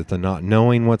is it the not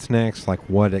knowing what's next? Like,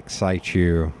 what excites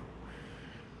you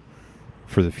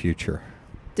for the future?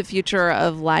 the future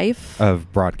of life.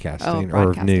 Of broadcasting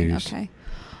or of news. Okay.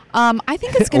 I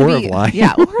think it's going to be of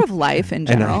life. or of life in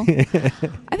general.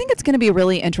 I think it's going to be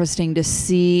really interesting to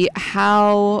see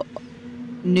how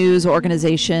news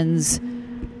organizations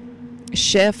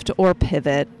shift or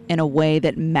pivot in a way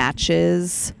that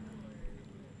matches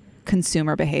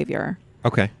consumer behavior.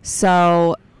 Okay.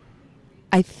 So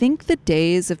I think the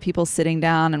days of people sitting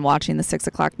down and watching the 6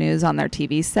 o'clock news on their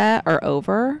TV set are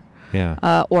over.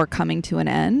 Yeah. Or coming to an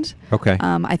end. Okay.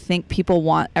 I think people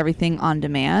want everything on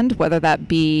demand, whether that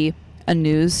be a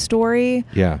news story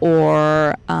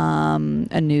or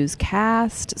a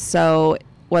newscast. So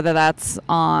whether that's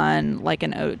on like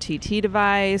an OTT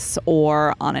device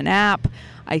or on an app,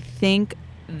 I think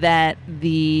that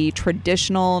the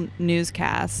traditional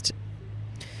newscast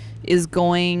is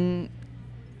going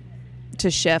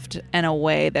to shift in a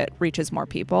way that reaches more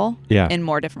people in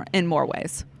more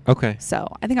ways. Okay. So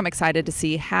I think I'm excited to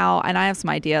see how, and I have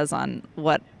some ideas on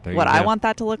what I want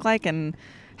that to look like and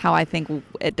how I think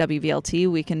at WVLT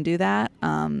we can do that.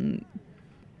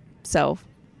 So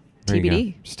There you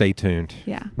TBD. go. Stay tuned.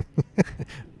 Yeah.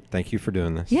 Thank you for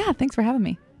doing this. Yeah. Thanks for having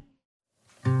me.